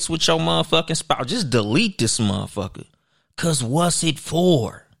on dates with your motherfucking spouse. Just delete this motherfucker. Because what's it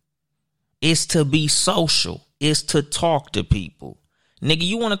for? It's to be social. It's to talk to people. Nigga,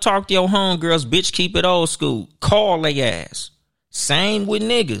 you want to talk to your homegirls, bitch, keep it old school. Call their ass. Same with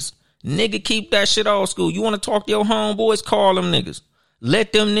niggas. Nigga, keep that shit old school. You want to talk to your homeboys, call them niggas.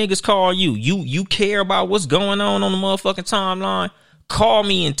 Let them niggas call you. You care about what's going on the motherfucking timeline? Call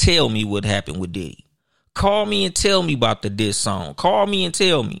me and tell me what happened with Diddy. Call me and tell me about the diss song. Call me and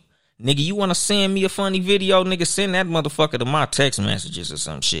tell me. Nigga, you want to send me a funny video? Nigga, send that motherfucker to my text messages or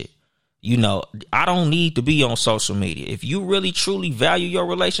some shit. You know, I don't need to be on social media. If you really truly value your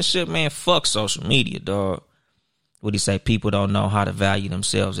relationship, man, fuck social media, dog. What do you say? People don't know how to value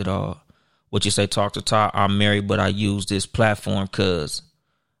themselves at all. What you say? Talk to Todd. I'm married, but I use this platform because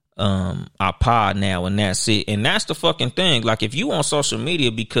I pod now and that's it. And that's the fucking thing. Like, if you on social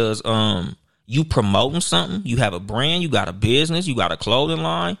media because you promoting something, you have a brand, you got a business, you got a clothing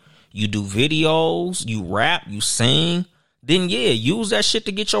line, you do videos, you rap, you sing, then yeah, use that shit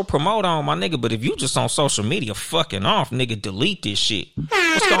to get your promote on, my nigga. But if you just on social media fucking off, nigga, delete this shit.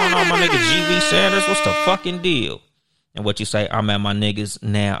 What's going on, my nigga GV Sanders? What's the fucking deal? And what you say, I'm at my niggas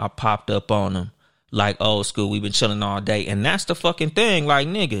now. I popped up on them. like old school. We've been chilling all day. And that's the fucking thing. Like,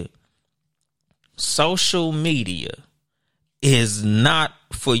 nigga, social media is not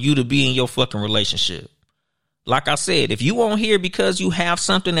for you to be in your fucking relationship. Like I said, if you on here because you have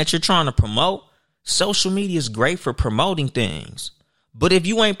something that you're trying to promote, social media is great for promoting things. But if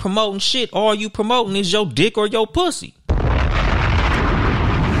you ain't promoting shit, all you promoting is your dick or your pussy.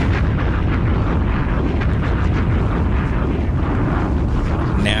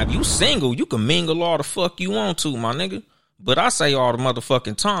 Now, if you single, you can mingle all the fuck you want to, my nigga. But I say all the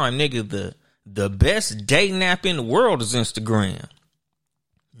motherfucking time, nigga, the best dating app in the world is Instagram.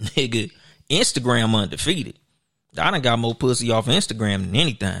 Nigga, Instagram undefeated. I done got more pussy off Instagram than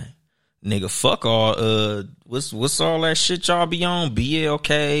anything. Nigga, fuck all, what's all that shit y'all be on?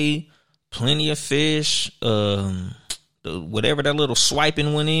 BLK, Plenty of Fish, whatever that little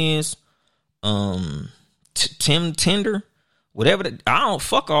swiping one is, Tinder. Whatever I don't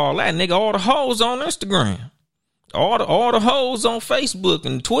fuck all that, nigga. All the hoes on Instagram. All the hoes on Facebook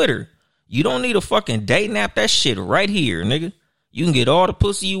and Twitter. You don't need a fucking dating app. That shit right here, nigga. You can get all the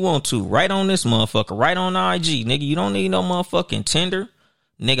pussy you want to right on this motherfucker, right on IG, nigga. You don't need no motherfucking Tinder.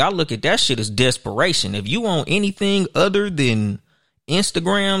 Nigga, I look at that shit as desperation. If you want anything other than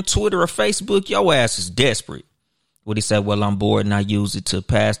Instagram, Twitter, or Facebook, your ass is desperate. What he said, well, I'm bored and I use it to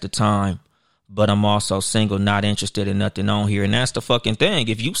pass the time. But I'm also single, not interested in nothing on here. And that's the fucking thing.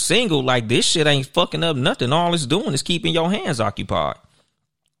 If you single, like, this shit ain't fucking up nothing. All it's doing is keeping your hands occupied.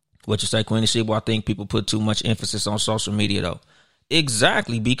 What you say, Queen of Sheba? Well, I think people put too much emphasis on social media, though.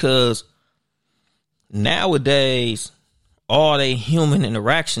 Exactly, because nowadays, all they human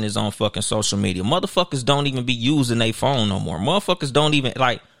interaction is on fucking social media. Motherfuckers don't even be using their phone no more. Motherfuckers don't even,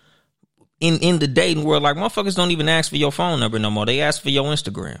 like, in the dating world, like, motherfuckers don't even ask for your phone number no more. They ask for your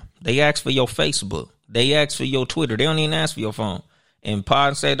Instagram. They ask for your Facebook. They ask for your Twitter. They don't even ask for your phone. And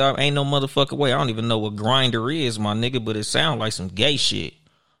Pod said, dog, ain't no motherfucking way. I don't even know what Grindr is, my nigga, but it sounds like some gay shit.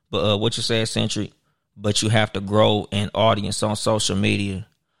 But what you say, Centric? But you have to grow an audience on social media.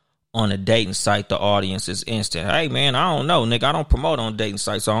 On a dating site, the audience is instant. Hey, man, I don't know, nigga. I don't promote on dating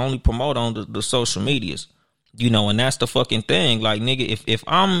sites. I only promote on the social medias. You know, and that's the fucking thing. Like, nigga, if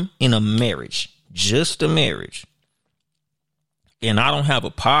I'm in a marriage, just a marriage, and I don't have a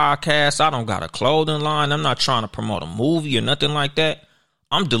podcast, I don't got a clothing line, I'm not trying to promote a movie or nothing like that,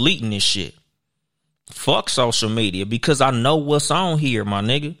 I'm deleting this shit. Fuck social media, because I know what's on here, my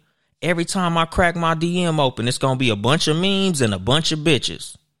nigga. Every time I crack my DM open, it's going to be a bunch of memes and a bunch of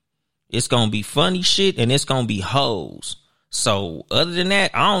bitches. It's going to be funny shit and it's going to be hoes. So other than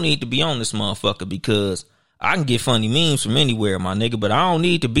that, I don't need to be on this motherfucker, because I can get funny memes from anywhere, my nigga, but I don't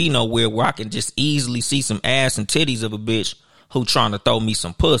need to be nowhere where I can just easily see some ass and titties of a bitch who trying to throw me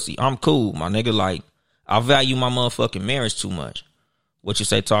some pussy. I'm cool, my nigga. Like, I value my motherfucking marriage too much. What you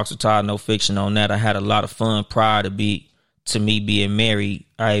say, Talks to Todd, no fiction on that. I had a lot of fun prior to me being married.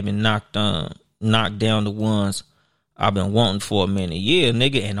 I even knocked down the ones I've been wanting for a minute. Yeah,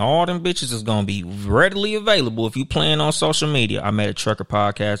 nigga, and all them bitches is gonna be readily available if you playing on social media. I met a trucker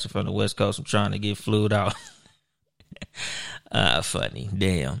podcaster from the West Coast. I'm trying to get flued out. Funny,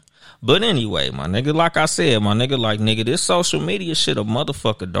 damn. But anyway, my nigga, like I said, my nigga, like, nigga, this social media shit a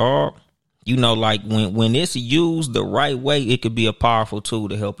motherfucker, dog. You know, like, when it's used the right way, it could be a powerful tool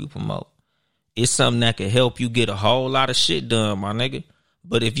to help you promote. It's something that can help you get a whole lot of shit done, my nigga.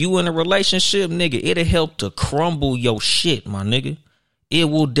 But if you in a relationship, nigga, it'll help to crumble your shit, my nigga. It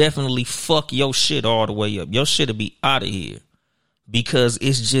will definitely fuck your shit all the way up. Your shit'll be out of here, because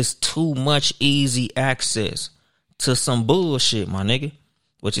it's just too much easy access to some bullshit, my nigga.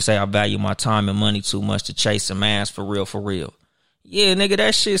 What you say? I value my time and money too much to chase some ass, for real, for real. Yeah, nigga,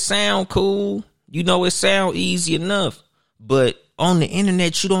 that shit sound cool. You know, it sound easy enough. But on the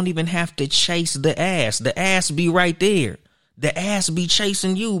internet, you don't even have to chase the ass. The ass be right there. The ass be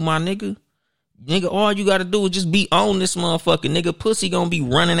chasing you, my nigga. Nigga, all you gotta do is just be on this motherfucker. Nigga, pussy gonna be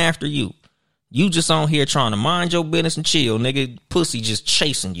running after you. You just on here trying to mind your business and chill, nigga. Pussy just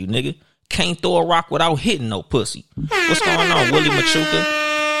chasing you, nigga. Can't throw a rock without hitting no pussy. What's going on, Willie Machuca?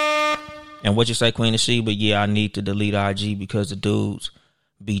 And what you say, Queen of Sheba? Yeah, I need to delete IG because the dudes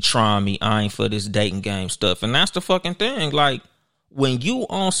be trying me. I ain't for this dating game stuff. And that's the fucking thing. Like, when you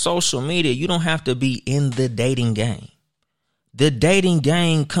on social media, you don't have to be in the dating game. The dating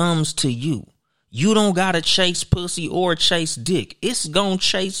game comes to you. You don't gotta chase pussy or chase dick. It's gonna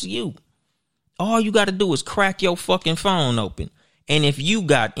chase you. All you gotta do is crack your fucking phone open. And if you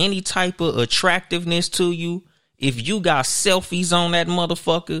got any type of attractiveness to you, if you got selfies on that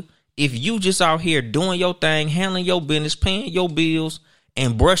motherfucker, if you just out here doing your thing, handling your business, paying your bills,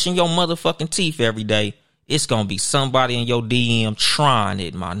 and brushing your motherfucking teeth every day, it's gonna be somebody in your DM trying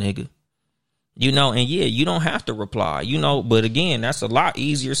it, my nigga. You know, and yeah, you don't have to reply, you know, but again, that's a lot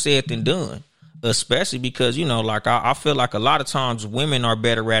easier said than done, especially because, you know, like I feel like a lot of times women are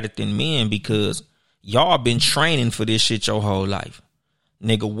better at it than men because y'all been training for this shit your whole life.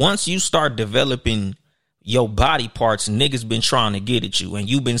 Nigga, once you start developing your body parts, niggas been trying to get at you and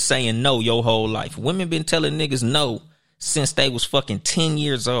you been saying no your whole life. Women been telling niggas no since they was fucking 10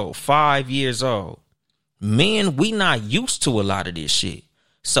 years old, 5 years old. Men, we not used to a lot of this shit.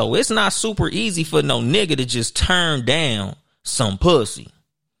 So it's not super easy for no nigga to just turn down some pussy.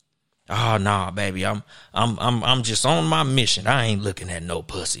 Oh nah, baby, I'm just on my mission. I ain't looking at no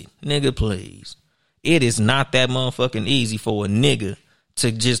pussy. Nigga, please. It is not that motherfucking easy for a nigga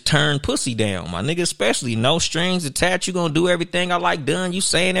to just turn pussy down, my nigga, especially no strings attached. You gonna do everything I like done. You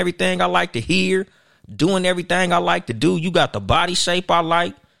saying everything I like to hear, doing everything I like to do. You got the body shape I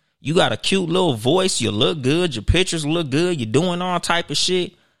like. You got a cute little voice. You look good. Your pictures look good. You're doing all type of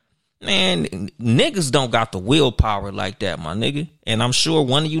shit. Man, niggas don't got the willpower like that, my nigga. And I'm sure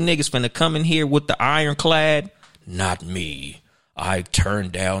one of you niggas finna come in here with the ironclad. Not me. I turn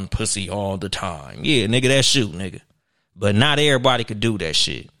down pussy all the time. Yeah, nigga, that's you, nigga. But not everybody could do that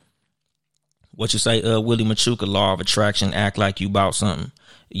shit. What you say, Willie Machuca, law of attraction, act like you about something.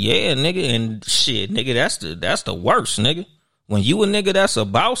 Yeah, nigga, and shit, nigga, that's the worst, nigga. When you a nigga that's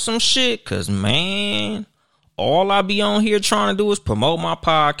about some shit, cause man, all I be on here trying to do is promote my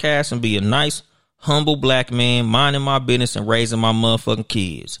podcast and be a nice, humble black man, minding my business and raising my motherfucking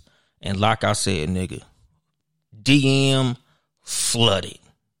kids. And like I said, nigga, DM flooded.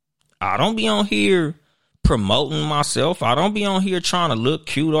 I don't be on here promoting myself. I don't be on here trying to look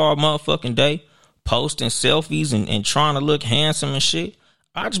cute all motherfucking day, posting selfies and trying to look handsome and shit.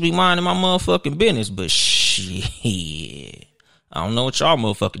 I just be minding my motherfucking business. But shit, I don't know what y'all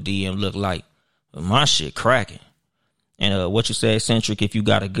motherfucking DM look like, but my shit cracking. And what you say, eccentric, if you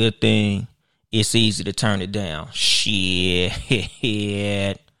got a good thing, it's easy to turn it down. Shit,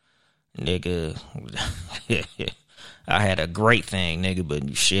 nigga. I had a great thing, nigga,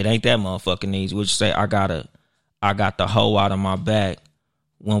 but shit ain't that motherfucking easy. What you say? I got the hoe out of my back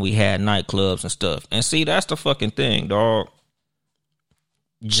when we had nightclubs and stuff. And see, that's the fucking thing, dog.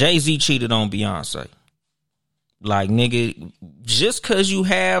 Jay-Z cheated on Beyonce. Like, nigga, just cause you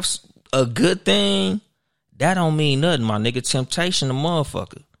have a good thing, that don't mean nothing, my nigga. Temptation, the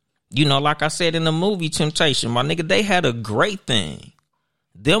motherfucker. You know, like I said in the movie Temptation, my nigga, they had a great thing.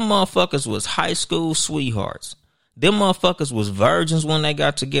 Them motherfuckers was high school sweethearts. Them motherfuckers was virgins when they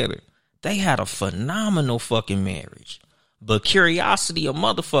got together. They had a phenomenal fucking marriage. But curiosity a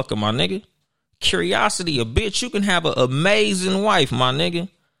motherfucker, my nigga. Curiosity a bitch. You can have an amazing wife, my nigga.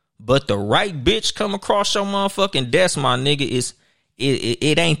 But the right bitch come across your motherfucking desk, my nigga,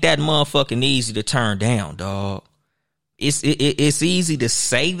 it ain't that motherfucking easy to turn down, dog. It's easy to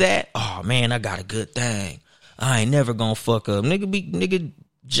say that. Oh man, I got a good thing. I ain't never gonna fuck up. Nigga,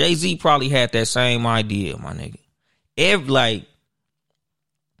 Jay-Z probably had that same idea, my nigga.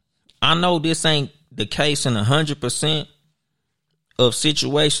 I know this ain't the case in 100% of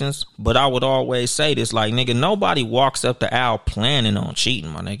situations, but I would always say this, like, nigga, nobody walks up the aisle planning on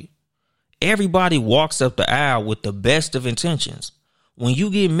cheating, my nigga. Everybody walks up the aisle with the best of intentions. When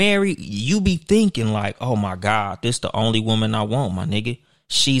you get married, you be thinking like, oh my God, this the only woman I want, my nigga.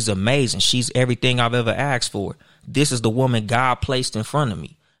 She's amazing. She's everything I've ever asked for. This is the woman God placed in front of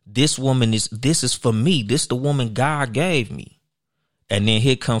me. This is for me. This the woman God gave me. And then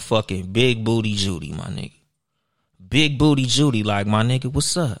here come fucking Big Booty Judy, my nigga. Big Booty Judy, like, my nigga,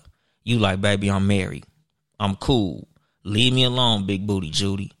 what's up? You like, baby, I'm married. I'm cool. Leave me alone, Big Booty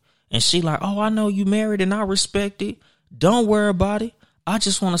Judy. And she like, oh, I know you married and I respect it. Don't worry about it. I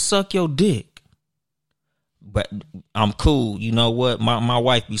just want to suck your dick. But I'm cool. You know what? My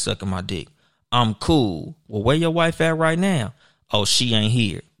wife be sucking my dick. I'm cool. Well, where your wife at right now? Oh, she ain't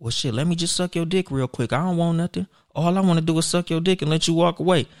here. Well, shit, let me just suck your dick real quick. I don't want nothing. All I want to do is suck your dick and let you walk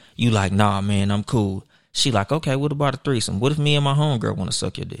away. You like, nah, man, I'm cool. She like, okay, what about a threesome? What if me and my homegirl want to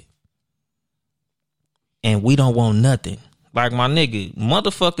suck your dick? And we don't want nothing. Like, my nigga,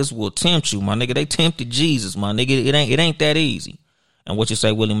 motherfuckers will tempt you, my nigga. They tempted Jesus, my nigga. It ain't that easy. And what you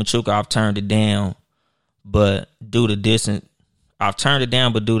say, Willie Machuca, I've turned it down, but due to distance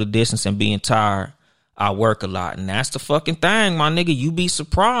and being tired, I work a lot. And that's the fucking thing, my nigga. You be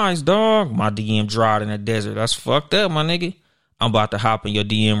surprised, dog. My DM dried in the desert. That's fucked up, my nigga. I'm about to hop in your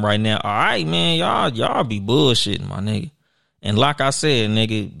DM right now. All right, man, y'all be bullshitting, my nigga. And like I said,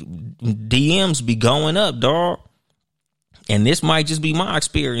 nigga, DMs be going up, dog. And this might just be my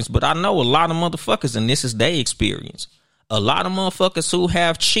experience, but I know a lot of motherfuckers, and this is their experience. A lot of motherfuckers who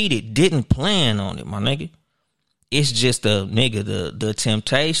have cheated didn't plan on it, my nigga. It's just a nigga, the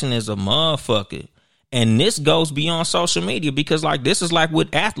temptation is a motherfucker. And this goes beyond social media because like this is like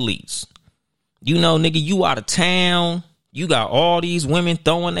with athletes. You know, nigga, you out of town. You got all these women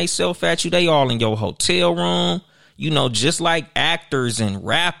throwing themselves at you. They all in your hotel room. You know, just like actors and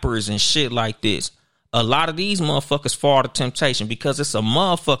rappers and shit like this. A lot of these motherfuckers fall to temptation because it's a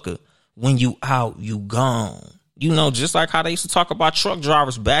motherfucker. When you out, you gone. You know, just like how they used to talk about truck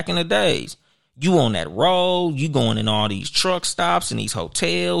drivers back in the days. You on that road, you going in all these truck stops and these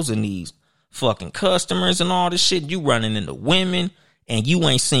hotels and these fucking customers and all this shit. You running into women and you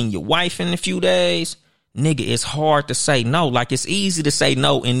ain't seen your wife in a few days. Nigga, it's hard to say no. Like, it's easy to say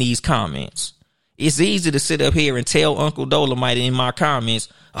no in these comments. It's easy to sit up here and tell Uncle Dolomite in my comments,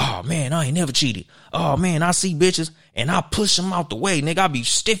 oh, man, I ain't never cheated. Oh, man, I see bitches and I push them out the way. Nigga, I be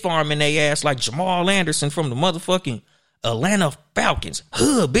stiff-arming their ass like Jamal Anderson from the motherfucking Atlanta Falcons.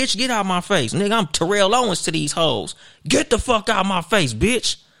 Huh, bitch, get out my face. Nigga, I'm Terrell Owens to these hoes. Get the fuck out my face,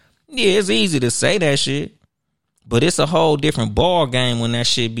 bitch. Yeah, it's easy to say that shit. But it's a whole different ball game when that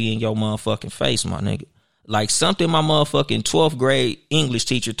shit be in your motherfucking face, my nigga. Like something my motherfucking 12th grade English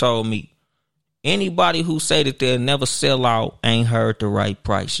teacher told me. Anybody who say that they'll never sell out ain't heard the right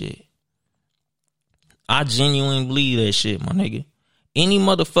price yet. I genuinely believe that shit, my nigga. Any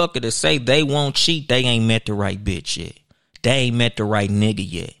motherfucker that say they won't cheat, they ain't met the right bitch yet. They ain't met the right nigga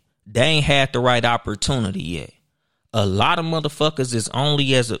yet. They ain't had the right opportunity yet. A lot of motherfuckers is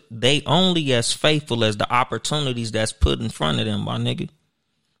only as faithful as the opportunities that's put in front of them, my nigga.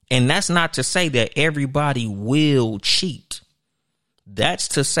 And that's not to say that everybody will cheat. That's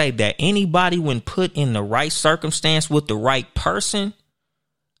to say that anybody, when put in the right circumstance with the right person,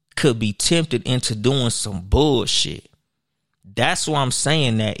 could be tempted into doing some bullshit. That's why I'm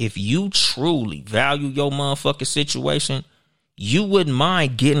saying that if you truly value your motherfucking situation, you wouldn't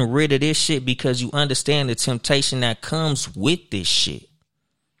mind getting rid of this shit because you understand the temptation that comes with this shit.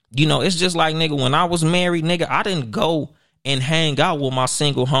 You know, it's just like, nigga, when I was married, nigga, I didn't go and hang out with my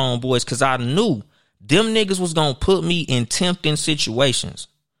single homeboys because I knew them niggas was going to put me in tempting situations.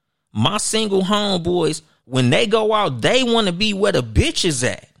 My single homeboys, when they go out, they want to be where the bitch is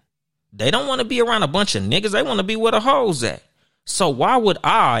at. They don't want to be around a bunch of niggas. They want to be where the hoes at. So why would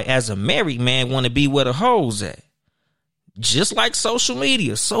I, as a married man, want to be where the hoes at? Just like social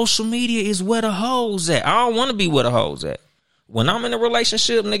media. Social media is where the hoes at. I don't want to be where the hoes at. When I'm in a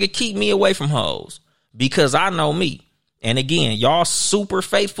relationship, nigga, keep me away from hoes. Because I know me. And again, y'all super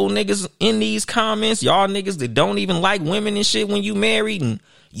faithful niggas in these comments. Y'all niggas that don't even like women and shit when you married. And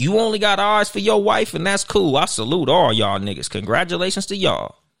you only got eyes for your wife. And that's cool. I salute all y'all niggas. Congratulations to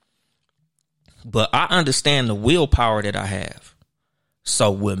y'all. But I understand the willpower that I have.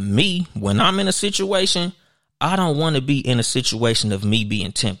 So with me, when I'm in a situation, I don't want to be in a situation of me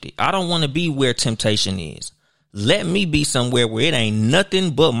being tempted. I don't want to be where temptation is. Let me be somewhere where it ain't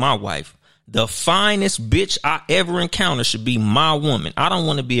nothing but my wife. The finest bitch I ever encounter should be my woman. I don't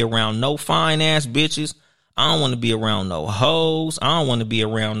want to be around no fine ass bitches. I don't want to be around no hoes. I don't want to be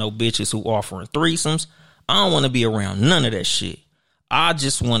around no bitches who offering threesomes. I don't want to be around none of that shit. I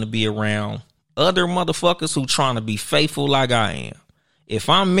just want to be around other motherfuckers who trying to be faithful like I am. If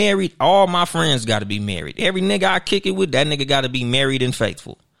I'm married, all my friends got to be married. Every nigga I kick it with, that nigga got to be married and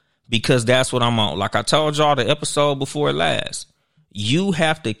faithful. Because that's what I'm on. Like I told y'all the episode before last. You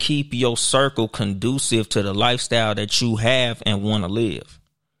have to keep your circle conducive to the lifestyle that you have and want to live.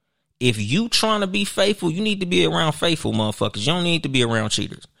 If you trying to be faithful, you need to be around faithful motherfuckers. You don't need to be around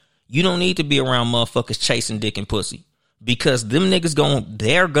cheaters. You don't need to be around motherfuckers chasing dick and pussy. Because them niggas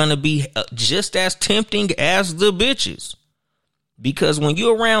they're gonna be just as tempting as the bitches. Because when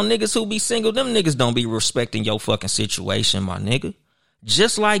you around niggas who be single, them niggas don't be respecting your fucking situation, my nigga.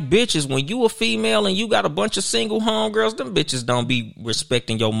 Just like bitches, when you a female and you got a bunch of single homegirls, them bitches don't be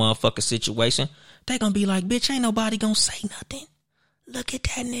respecting your motherfucking situation. They gonna be like, bitch, ain't nobody gonna say nothing. Look at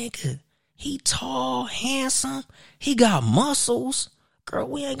that nigga. He tall, handsome. He got muscles. Girl,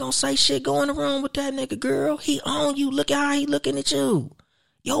 we ain't gonna say shit going around with that nigga, girl. He on you. Look at how he looking at you.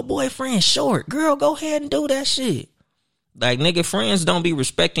 Your boyfriend short. Girl, go ahead and do that shit. Like, nigga, friends don't be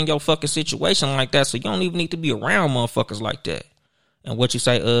respecting your fucking situation like that, so you don't even need to be around motherfuckers like that. And what you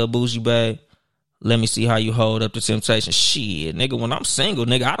say, bougie babe, let me see how you hold up to temptation. Shit, nigga, when I'm single,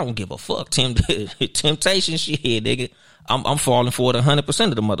 nigga, I don't give a fuck. Temptation, shit, nigga. I'm falling for it 100%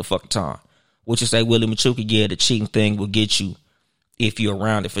 of the motherfucking time. What you say, Willie Machuca, yeah, the cheating thing will get you if you're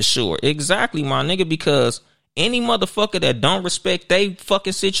around it for sure. Exactly, my nigga, because any motherfucker that don't respect they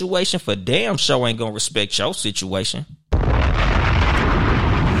fucking situation for damn sure ain't gonna respect your situation.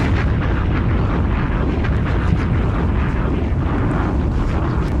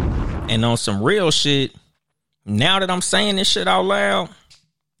 And on some real shit, Now that I'm saying this shit out loud,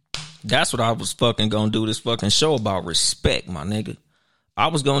 that's what I was fucking gonna do this fucking show about respect, my nigga. I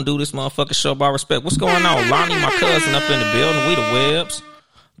was gonna do this motherfucking show about respect. What's going on? Lonnie, my cousin up in the building. We the Webs.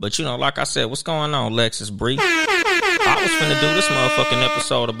 But, you know, like I said, what's going on, Lexus Bree? I was finna do this motherfucking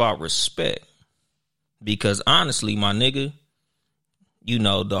episode about respect. Because honestly, my nigga, you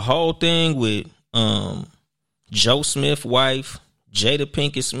know, the whole thing with Joe Smith wife, Jada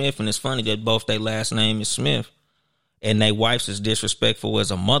Pinkett Smith, and it's funny that both their last name is Smith, and they wives is disrespectful as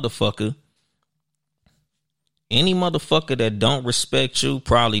a motherfucker. Any motherfucker that don't respect you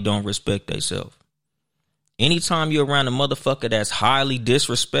probably don't respect themselves. Anytime you're around a motherfucker that's highly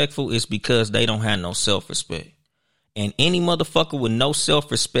disrespectful, it's because they don't have no self-respect. And any motherfucker with no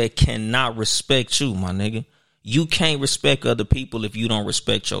self-respect cannot respect you, my nigga. You can't respect other people if you don't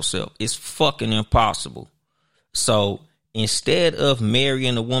respect yourself. It's fucking impossible. So instead of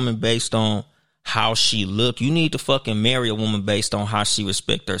marrying a woman based on how she look, you need to fucking marry a woman based on how she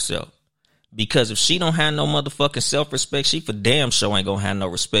respect herself. Because if she don't have no motherfucking self-respect, she for damn sure ain't gonna have no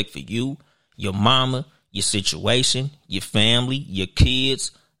respect for you, your mama, your situation, your family, your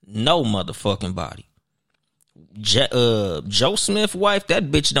kids, no motherfucking body. Joe Smith wife, that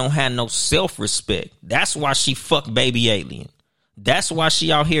bitch don't have no self-respect. That's why she fucked baby alien. That's why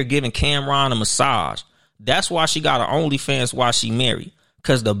she out here giving Cameron a massage. That's why she got her OnlyFans while she married.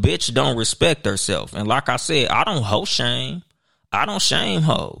 Cause the bitch don't respect herself. And like I said, I don't hoe shame. I don't shame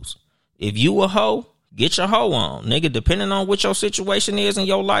hoes. If you a hoe, get your hoe on. Nigga, depending on what your situation is in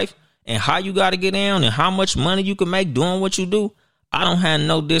your life and how you got to get down and how much money you can make doing what you do, I don't have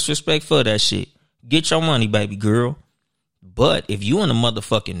no disrespect for that shit. Get your money, baby girl. But if you in a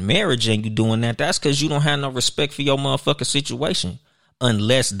motherfucking marriage and you doing that, that's because you don't have no respect for your motherfucking situation.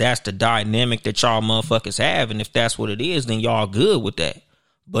 Unless that's the dynamic that y'all motherfuckers have. And if that's what it is, then y'all good with that.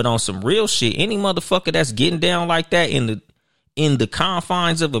 But on some real shit, any motherfucker that's getting down like that in the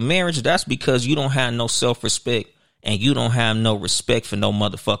confines of a marriage, that's because you don't have no self-respect and you don't have no respect for no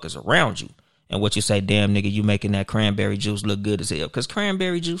motherfuckers around you. And what you say, damn nigga, you making that cranberry juice look good as hell. Because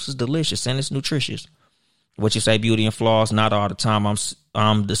cranberry juice is delicious and it's nutritious. What you say, beauty and flaws, not all the time.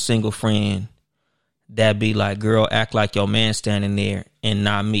 I'm the single friend that be like, girl, act like your man standing there and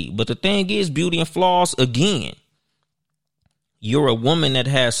not me. But the thing is, beauty and flaws, again, you're a woman that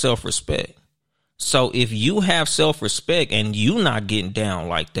has self-respect. So if you have self-respect and you not getting down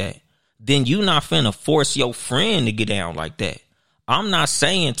like that, then you not finna force your friend to get down like that. I'm not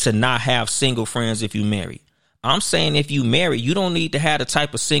saying to not have single friends if you marry. I'm saying if you marry, you don't need to have the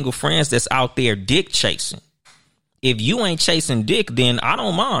type of single friends that's out there dick chasing. If you ain't chasing dick, then I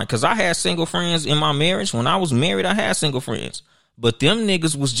don't mind. Because I had single friends in my marriage. When I was married, I had single friends. But them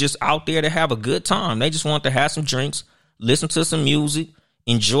niggas was just out there to have a good time. They just wanted to have some drinks, listen to some music,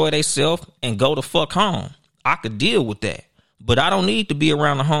 enjoy themselves, and go the fuck home. I could deal with that. But I don't need to be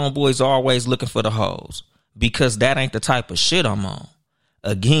around the homeboys always looking for the hoes. Because that ain't the type of shit I'm on.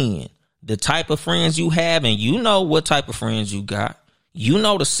 Again, the type of friends you have, and you know what type of friends you got. You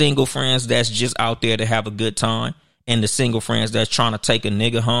know the single friends that's just out there to have a good time, and the single friends that's trying to take a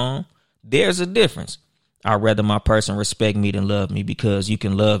nigga home. There's a difference. I'd rather my person respect me than love me, because you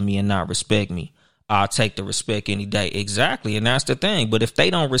can love me and not respect me. I'll take the respect any day. Exactly, and that's the thing. But if they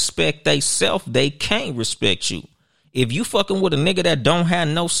don't respect they self, they can't respect you. If you fucking with a nigga that don't have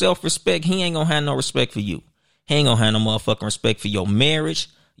no self-respect, he ain't gonna have no respect for you. He ain't gonna have no motherfucking respect for your marriage,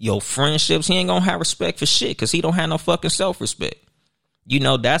 your friendships. He ain't gonna have respect for shit because he don't have no fucking self-respect. You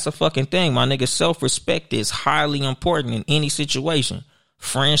know, that's a fucking thing, my nigga. Self-respect is highly important in any situation.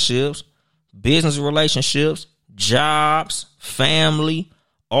 Friendships, business relationships, jobs, family,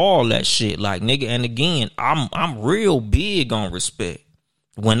 all that shit. Like, nigga, and again, I'm real big on respect.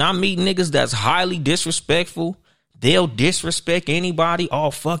 When I meet niggas that's highly disrespectful, they'll disrespect anybody.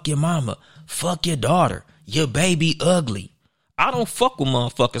 Oh, fuck your mama. Fuck your daughter. Your baby ugly. I don't fuck with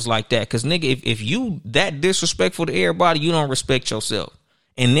motherfuckers like that. Because, nigga, if you that disrespectful to everybody, you don't respect yourself.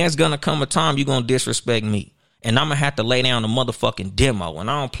 And there's going to come a time you're going to disrespect me. And I'm going to have to lay down the motherfucking demo. And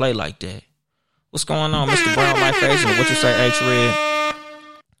I don't play like that. What's going on, Mr. Brown Life Agent? What you say, H-Red?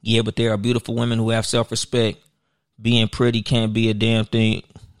 Yeah, but there are beautiful women who have self-respect. Being pretty can't be a damn thing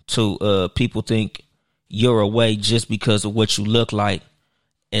to people think you're away just because of what you look like,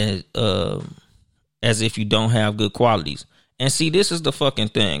 and as if you don't have good qualities. And see, this is the fucking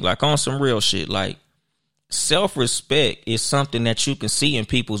thing. Like, on some real shit, like, self-respect is something that you can see in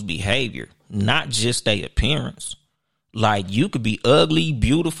people's behavior, not just their appearance. Like, you could be ugly,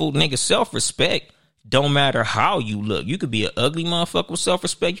 beautiful, nigga. Self-respect don't matter how you look. You could be an ugly motherfucker with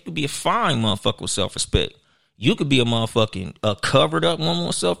self-respect. You could be a fine motherfucker with self-respect. You could be a motherfucking covered up woman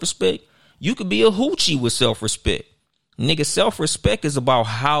with self-respect. You could be a hoochie with self-respect. Nigga, self-respect is about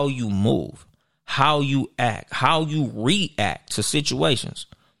how you move, how you act, how you react to situations.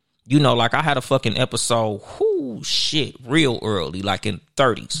 You know, like I had a fucking episode, real early, like in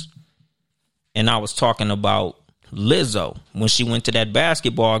 30s. And I was talking about Lizzo when she went to that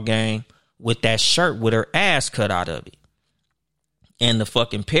basketball game with that shirt with her ass cut out of it. And the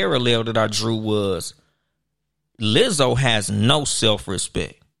fucking parallel that I drew was Lizzo has no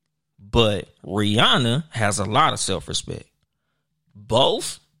self-respect, but Rihanna has a lot of self-respect.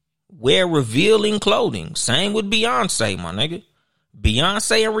 Both wear revealing clothing. Same with Beyonce, my nigga.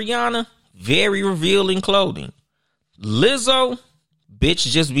 Beyonce and Rihanna, very revealing clothing. Lizzo, bitch,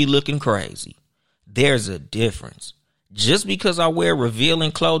 just be looking crazy. There's a difference. Just because I wear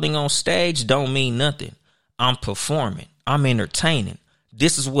revealing clothing on stage don't mean nothing. I'm performing. I'm entertaining.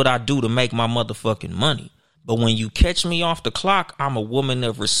 This is what I do to make my motherfucking money. But when you catch me off the clock, I'm a woman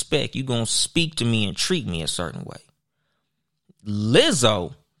of respect. You gonna speak to me and treat me a certain way.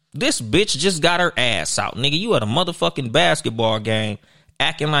 Lizzo, this bitch just got her ass out. Nigga, you at a motherfucking basketball game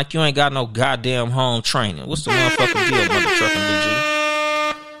acting like you ain't got no goddamn home training. What's the motherfucking deal, mother trucking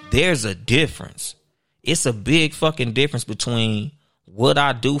BG? There's a difference. It's a big fucking difference between what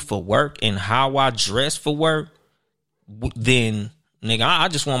I do for work and how I dress for work. Then, nigga, I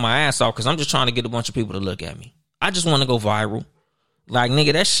just want my ass off because I'm just trying to get a bunch of people to look at me. I just want to go viral. Like,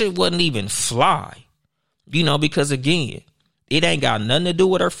 nigga, that shit wasn't even fly. You know, because again, it ain't got nothing to do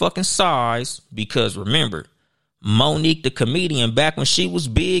with her fucking size. Because remember, Monique the comedian, back when she was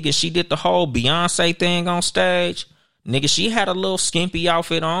big and she did the whole Beyonce thing on stage, nigga, she had a little skimpy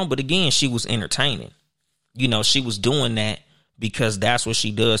outfit on, but again, she was entertaining. You know, she was doing that because that's what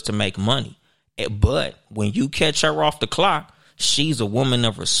she does to make money. But when you catch her off the clock, she's a woman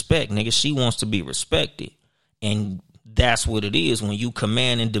of respect, nigga. She wants to be respected. And that's what it is. When you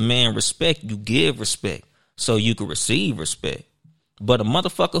command and demand respect, you give respect so you can receive respect. But a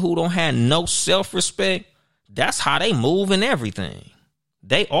motherfucker who don't have no self-respect, that's how they move in everything.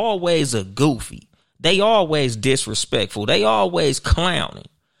 They always are goofy. They always disrespectful. They always clowning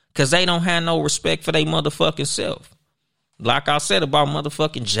because they don't have no respect for their motherfucking self. Like I said about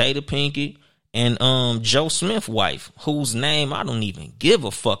motherfucking Jada Pinkett and Joe Smith wife, whose name I don't even give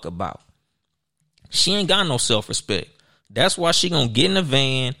a fuck about. She ain't got no self-respect. That's why she gonna get in the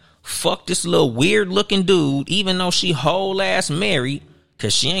van, fuck this little weird looking dude, even though she whole ass married,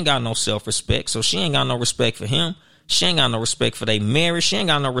 because she ain't got no self-respect. So she ain't got no respect for him. She ain't got no respect for their marriage. She ain't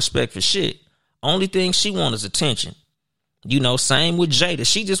got no respect for shit. Only thing she want is attention. You know, same with Jada.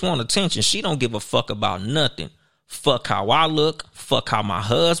 She just want attention. She don't give a fuck about nothing. Fuck how I look. Fuck how my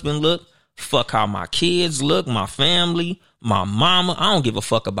husband look. Fuck how my kids look, my family, my mama. I don't give a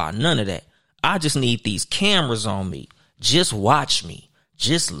fuck about none of that. I just need these cameras on me. Just watch me.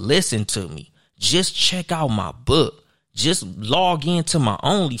 Just listen to me. Just check out my book. Just log into my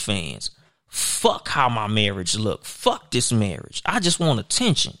OnlyFans. Fuck how my marriage look. Fuck this marriage. I just want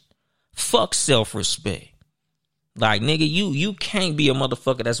attention. Fuck self-respect. Like, nigga, you can't be a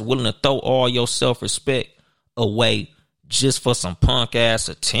motherfucker that's willing to throw all your self-respect away just for some punk ass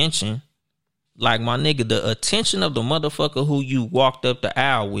attention. Like, my nigga, the attention of the motherfucker who you walked up the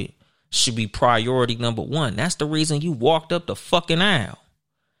aisle with should be priority number one. That's the reason you walked up the fucking aisle.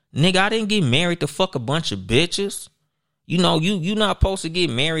 Nigga, I didn't get married to fuck a bunch of bitches. You know, you not supposed to get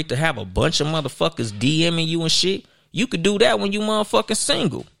married to have a bunch of motherfuckers DMing you and shit. You could do that when you motherfucking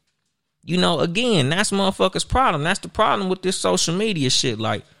single. You know, again, that's motherfuckers' problem. That's the problem with this social media shit.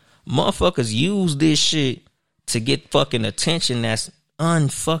 Like, motherfuckers use this shit to get fucking attention that's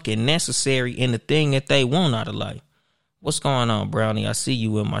unfucking necessary in the thing that they want out of life. What's going on, Brownie? I see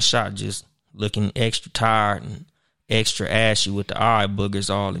you in my shot just looking extra tired and extra ashy with the eye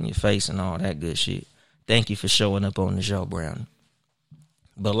boogers all in your face and all that good shit. Thank you for showing up on the show, Brownie.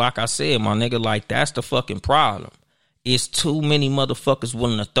 But like I said, my nigga, like, that's the fucking problem. It's too many motherfuckers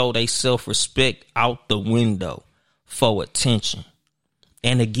willing to throw their self-respect out the window for attention.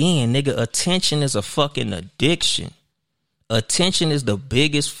 And again, nigga, attention is a fucking addiction. Attention is the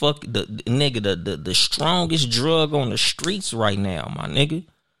biggest the strongest drug on the streets right now, my nigga.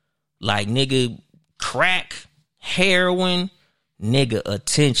 Like, nigga, crack, heroin, nigga,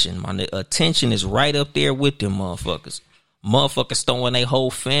 attention. My nigga, attention is right up there with them motherfuckers. Motherfuckers throwing their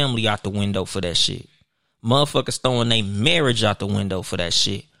whole family out the window for that shit. Motherfuckers throwing their marriage out the window for that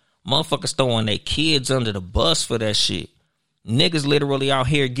shit. Motherfuckers throwing their kids under the bus for that shit. Niggas literally out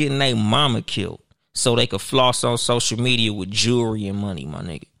here getting their mama killed so they could floss on social media with jewelry and money, my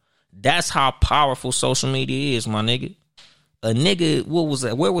nigga. That's how powerful social media is, my nigga. A nigga, what was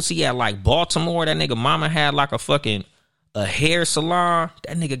that? Where was he at? Like Baltimore? That nigga mama had like a fucking a hair salon,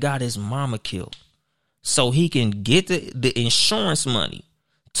 that nigga got his mama killed so he can get the insurance money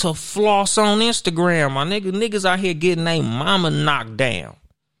to floss on Instagram, my nigga. Niggas out here getting their mama knocked down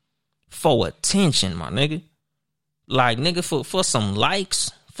for attention, my nigga. Like, nigga, for some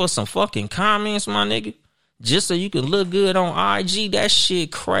likes, for some fucking comments, my nigga. Just so you can look good on IG. That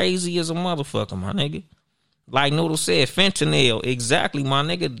shit crazy as a motherfucker, my nigga. Like Noodle said, fentanyl. Exactly, my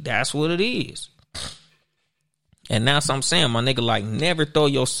nigga. That's what it is. And that's what I'm saying, my nigga. Like, never throw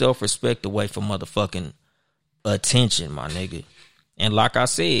your self-respect away for motherfucking attention, my nigga. And like I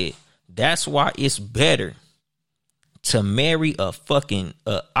said, that's why it's better to marry a fucking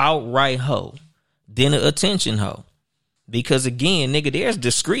outright hoe than an attention hoe. Because again, nigga, there's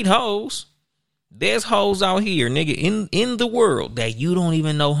discreet hoes. There's hoes out here, nigga, in the world that you don't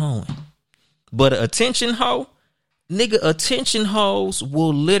even know hoeing. But an attention hoe, nigga, attention hoes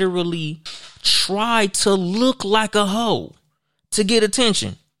will literally try to look like a hoe to get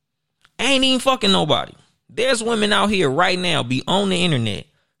attention. Ain't even fucking nobody. There's women out here right now be on the internet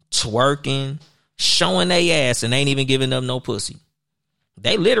twerking, showing they ass, and ain't even giving up no pussy.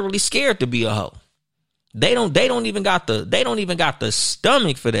 They literally scared to be a hoe. They don't even got the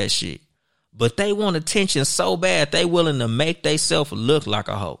stomach for that shit. But they want attention so bad they willing to make themselves look like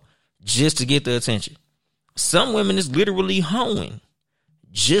a hoe just to get the attention. Some women is literally hoeing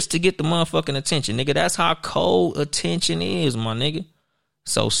just to get the motherfucking attention. Nigga, that's how cold attention is, my nigga.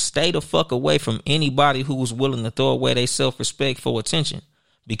 So stay the fuck away from anybody who's willing to throw away their self-respect for attention.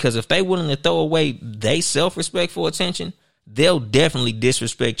 Because if they willing to throw away their self-respect for attention, they'll definitely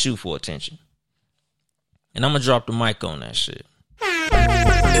disrespect you for attention. And I'm going to drop the mic on that shit.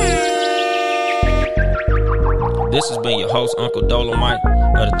 This has been your host, Uncle Dolomite,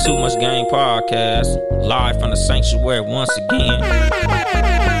 of the Too Much Game Podcast, live from the sanctuary once again.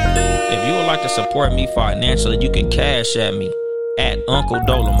 If you would like to support me financially, you can cash at me at Uncle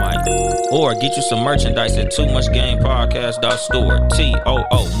Dolomite, or get you some merchandise at toomuchgamepodcast.store,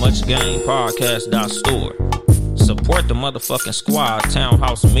 TOO muchgamepodcast.store. Support the motherfucking squad,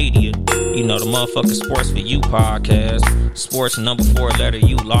 Townhouse Media. You know, the motherfucking Sports for You podcast. Sports number 4 letter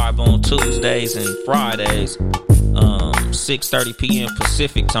U, live on Tuesdays and Fridays, 6:30 p.m.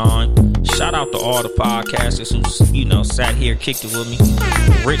 Pacific time. Shout out to all the podcasters who, you know, sat here, kicked it with me.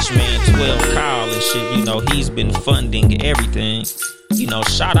 Rich Man 12 Kyle and shit, you know, he's been funding everything. You know,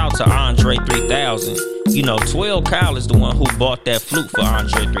 shout out to Andre 3000. You know, 12 Kyle is the one who bought that flute for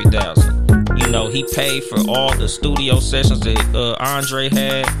Andre 3000. You know, he paid for all the studio sessions that Andre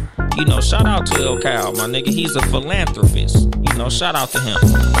had. You know, shout out to El Cal, my nigga. He's a philanthropist. You know, shout out to him.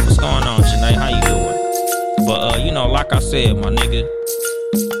 What's going on, Janae? How you doing? But, you know, like I said, my nigga,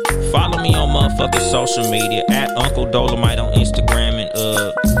 follow me on motherfucking social media at Uncle Dolomite on Instagram and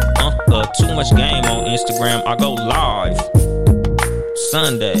Too Much Game on Instagram. I go live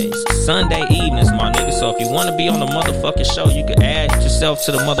Sunday evenings, my nigga. So if you want to be on the motherfucking show, you can add yourself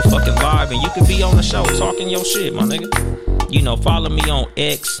to the motherfucking live and you can be on the show talking your shit, my nigga. You know, follow me on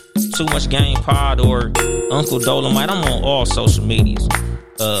X, Too Much Game Pod, or Uncle Dolomite. I'm on all social medias.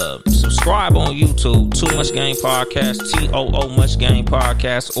 Subscribe on YouTube, Too Much Game Podcast, TOO Much Game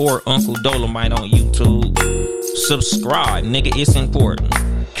Podcast, or Uncle Dolomite on YouTube. Subscribe, nigga, it's important.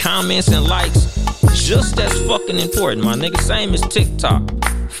 Comments and likes, just as fucking important, my nigga. Same as TikTok.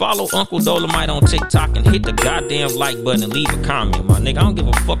 Follow Uncle Dolomite on TikTok and hit the goddamn like button and leave a comment, my nigga. I don't give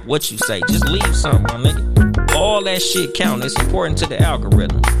a fuck what you say. Just leave something, my nigga. All that shit count. It's important to the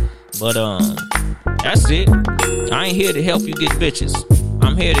algorithm. But that's it. I ain't here to help you get bitches.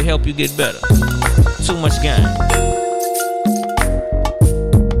 I'm here to help you get better. Too much game.